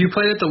 You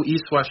played at the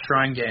East-West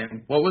Shrine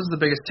game. What was the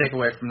biggest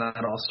takeaway from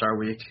that All-Star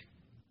week?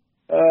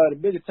 The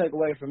biggest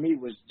takeaway for me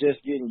was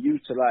just getting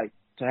used to, like,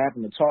 to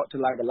having to talk to,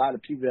 like, a lot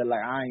of people that,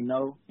 like, I ain't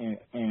know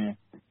and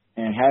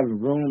having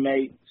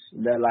roommates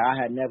that, like,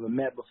 I had never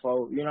met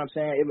before. You know what I'm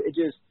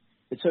saying?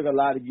 It took a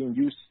lot of getting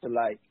used to,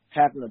 like,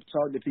 having to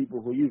talk to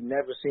people who you've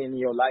never seen in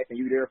your life and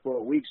you're there for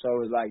a week.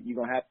 So it's like you're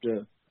going to have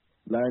to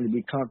learn to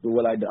be comfortable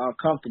with, like, the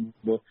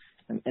uncomfortable.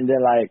 And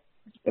then, like,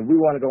 if we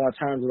want to go in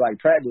terms of, like,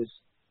 practice,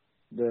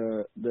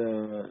 the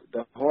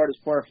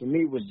hardest part for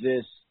me was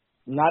just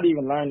not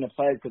even learning the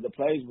plays, because the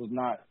plays was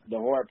not the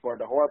hard part.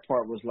 The hard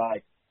part was,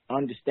 like,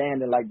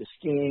 understanding, like, the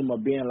scheme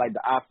of being, like,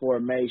 the I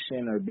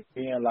formation or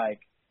being, like,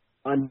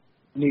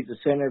 underneath the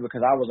center,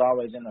 because I was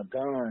always in a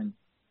gun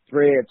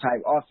spread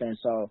type offense.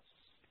 So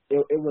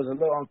it was a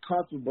little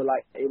uncomfortable, but,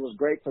 like, it was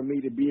great for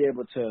me to be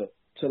able to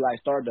like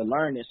start to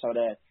learn it, so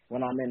that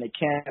when I'm in the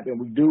camp and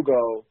we do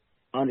go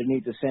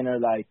underneath the center,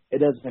 like, it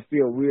doesn't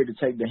feel weird to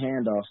take the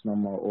handoffs no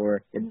more,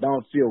 or it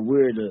don't feel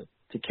weird to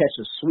catch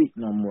a sweep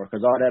no more,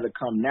 because all that'll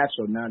come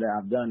natural now that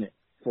I've done it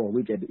for a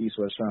week at the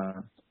East-West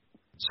Shrine.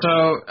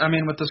 So, I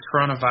mean, with this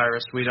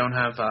coronavirus, we don't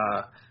have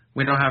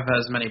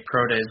as many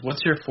pro days.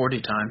 What's your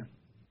 40 time?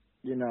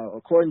 You know,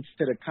 according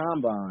to the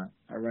combine,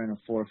 I ran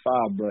a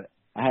 4.5, but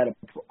I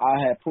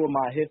had pulled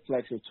my hip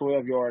flexor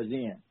 12 yards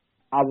in.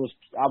 I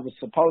was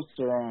supposed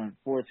to run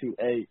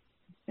 4.28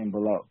 and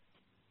below.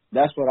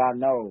 That's what I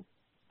know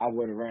I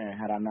would have ran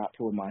had I not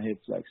pulled my hip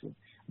flexor.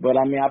 But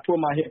I mean, I pulled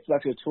my hip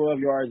flexor 12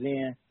 yards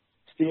in,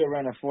 still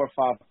ran a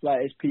 4.5 flat.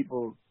 It's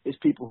people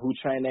who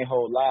train their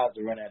whole lives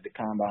to run at the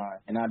combine,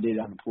 and I did it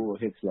on the pulled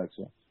hip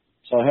flexor.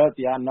 So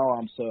healthy, I know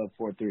I'm sub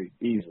 4.3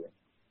 easily.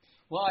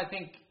 Well, I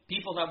think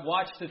people that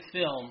watch the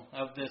film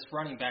of this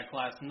running back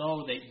class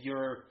know that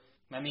you're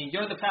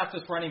the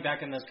fastest running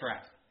back in this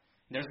draft.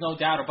 There's no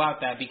doubt about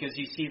that, because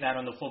you see that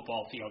on the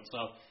football field. So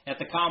at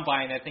the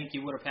combine, I think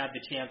you would have had the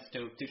chance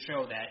to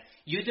show that.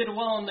 You did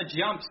well on the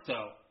jumps,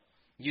 though.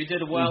 You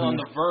did well on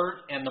the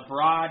vert and the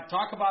broad.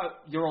 Talk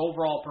about your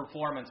overall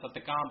performance at the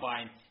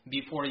combine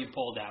before you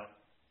pulled out.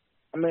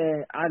 I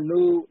mean, I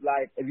knew,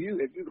 like, if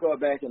you go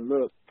back and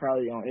look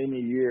probably on any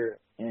year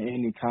in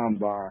any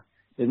combine,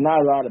 there's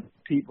not a lot of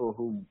people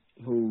who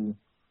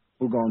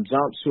gonna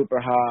jump super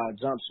high,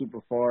 jump super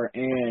far,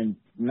 and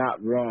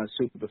not run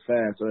super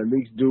fast, or at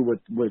least do what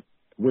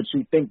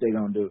you think they're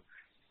gonna do.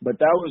 But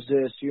that was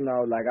just, you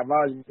know, like, I've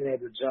always been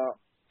able to jump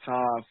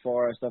high,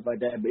 far, and stuff like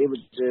that. But it was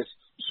just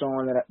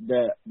showing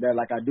that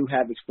like, I do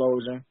have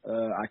explosion.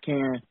 I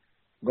can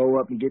go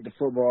up and get the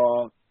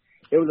football.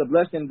 It was a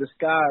blessing in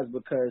disguise,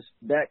 because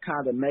that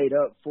kind of made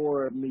up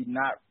for me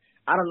not.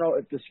 I don't know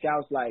if the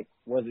scouts, like,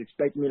 was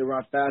expecting me to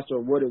run faster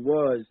or what it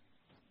was,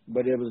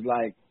 but it was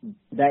like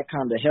that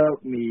kind of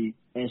helped me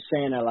in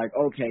saying that, like,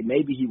 okay,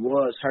 maybe he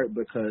was hurt,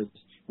 because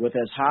with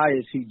as high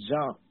as he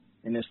jumped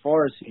and as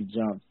far as he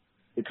jumped,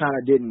 it kind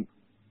of didn't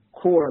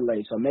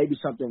correlate. So maybe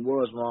something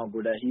was wrong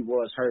with that. He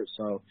was hurt.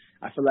 So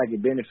I feel like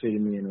it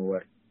benefited me in a way.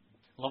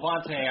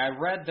 Levante, I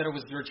read that it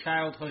was your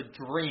childhood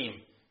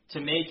dream to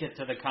make it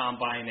to the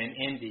combine in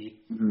Indy,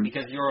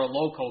 because you're a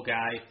local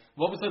guy.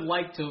 What was it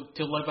like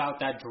to live out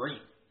that dream?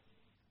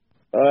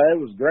 It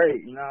was great.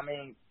 You know what I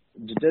mean?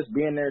 Just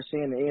being there,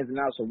 seeing the ins and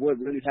outs of what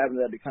really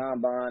happened at the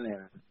combine,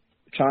 and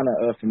trying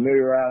to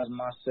familiarize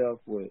myself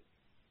with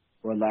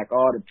like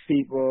all the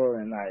people,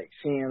 and like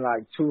seeing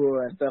like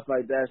tour and stuff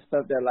like that,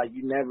 stuff that like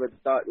you never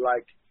thought,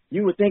 like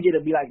you would think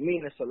it'd be like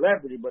meeting a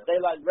celebrity, but they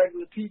like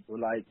regular people,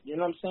 like, you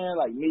know what I'm saying?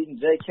 Like meeting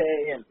JK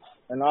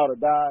and all the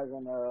guys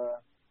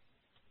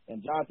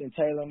and Jonathan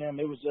Taylor and them.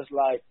 It was just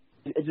like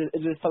it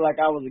just felt like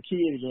I was a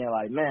kid again.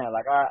 Like, man,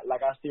 like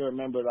I still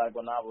remember, like,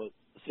 when I was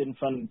sitting in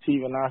front of the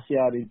TV and I see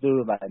all these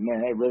dudes, like,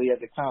 man, they really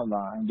at the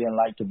combine. And then,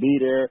 like, to be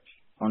there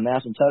on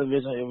national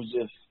television, it was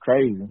just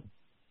crazy.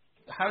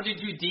 How did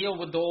you deal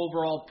with the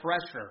overall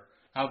pressure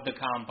of the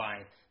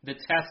combine, the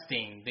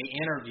testing, the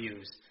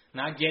interviews,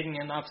 not getting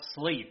enough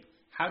sleep?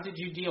 How did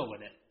you deal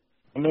with it?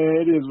 I mean,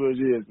 it is what it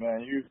is,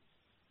 man.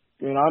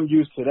 You know, I'm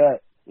used to that.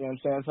 You know what I'm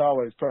saying? It's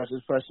always pressure.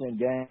 It's pressure in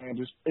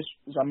games.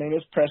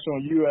 It's pressure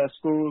on you at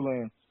school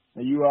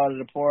and you out at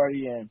the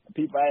party and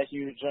people ask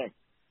you to drink.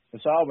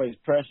 It's always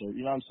pressure,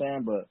 you know what I'm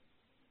saying? But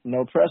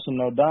no pressure,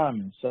 no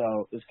diamond.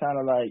 So it's kind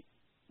of like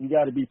you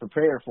got to be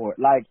prepared for it.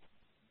 Like,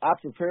 I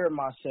prepared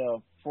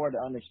myself for the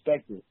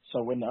unexpected.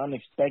 So when the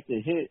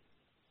unexpected hit,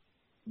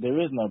 there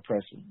is no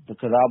pressure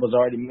because I was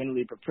already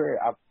mentally prepared.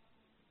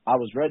 I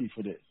was ready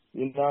for this.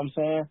 You know what I'm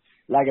saying?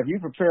 Like if you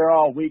prepare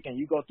all week and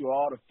you go through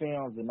all the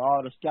films and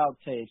all the scout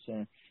tapes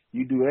and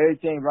you do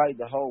everything right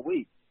the whole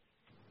week,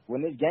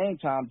 when it's game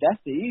time,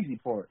 that's the easy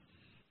part.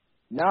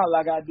 Now all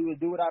I gotta do is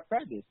do what I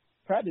practice.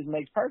 Practice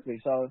makes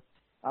perfect. So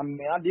I mean,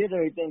 I did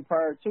everything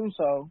prior to.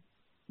 So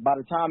by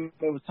the time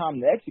it was time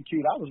to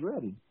execute, I was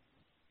ready.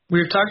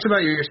 We've talked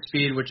about your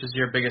speed, which is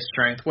your biggest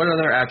strength. What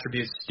other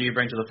attributes do you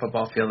bring to the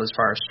football field as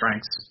far as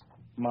strengths?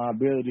 My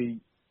ability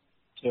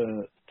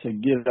to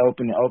get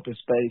open in open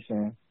space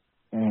and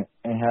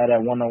have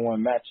that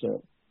one-on-one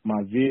matchup.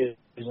 My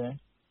vision,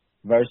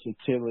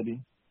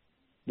 versatility,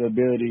 the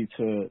ability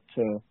to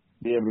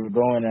be able to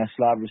go in that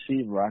slot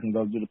receiver. I can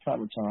go do the punt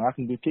return. I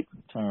can do kick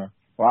return.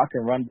 Or I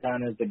can run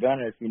down as the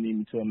gunner if you need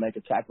me to and make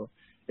a tackle.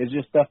 It's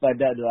just stuff like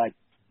that like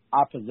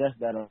I possess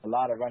that a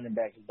lot of running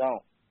backs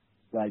don't.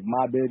 Like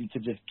my ability to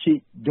just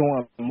keep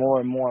doing more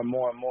and more and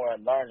more and more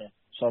and learning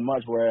so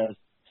much, whereas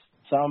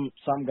some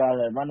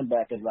guys at running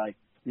back is like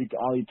you can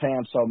only pay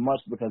them so much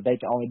because they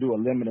can only do a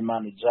limited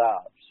amount of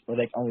jobs, or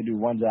they can only do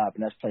one job,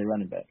 and that's play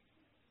running back.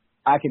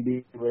 I can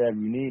be whatever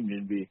you need me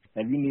to be.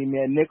 If you need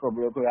me at nickel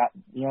real quick,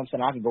 you know what I'm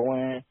saying, I can go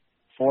in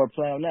for a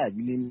play on that. If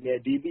you need me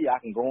at DB, I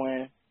can go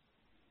in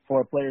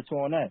for a play or two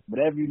on that.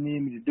 Whatever you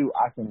need me to do,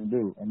 I can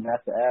do. And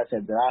that's the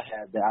asset that I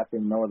have that I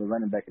think no other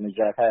running back in the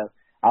draft has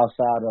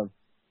outside of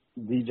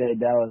DJ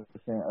Dallas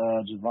and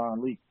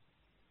Javon Lee.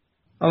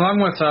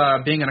 Along with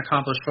being an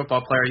accomplished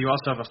football player, you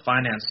also have a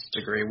finance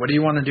degree. What do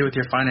you want to do with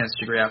your finance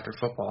degree after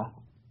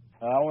football?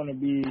 I want to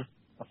be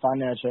a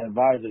financial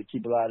advisor to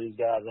keep a lot of these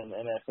guys in the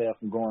NFL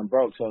from going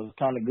broke. So it's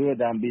kind of good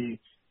that I'm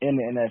be in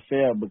the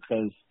NFL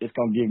because it's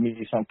going to give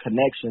me some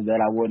connections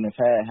that I wouldn't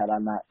have had I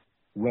not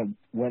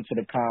went to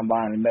the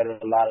combine and met a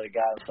lot of the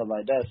guys and stuff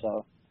like that.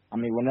 So, I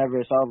mean, whenever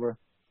it's over,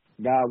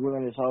 God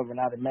willing it's over and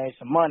I have made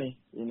some money,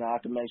 you know, I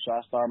have to make sure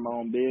I start my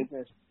own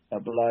business,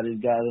 help a lot of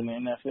these guys in the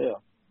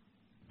NFL.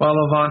 Well,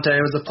 Levante,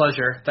 it was a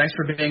pleasure. Thanks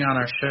for being on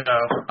our show.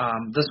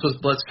 This was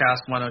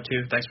BlitzCast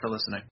 102. Thanks for listening.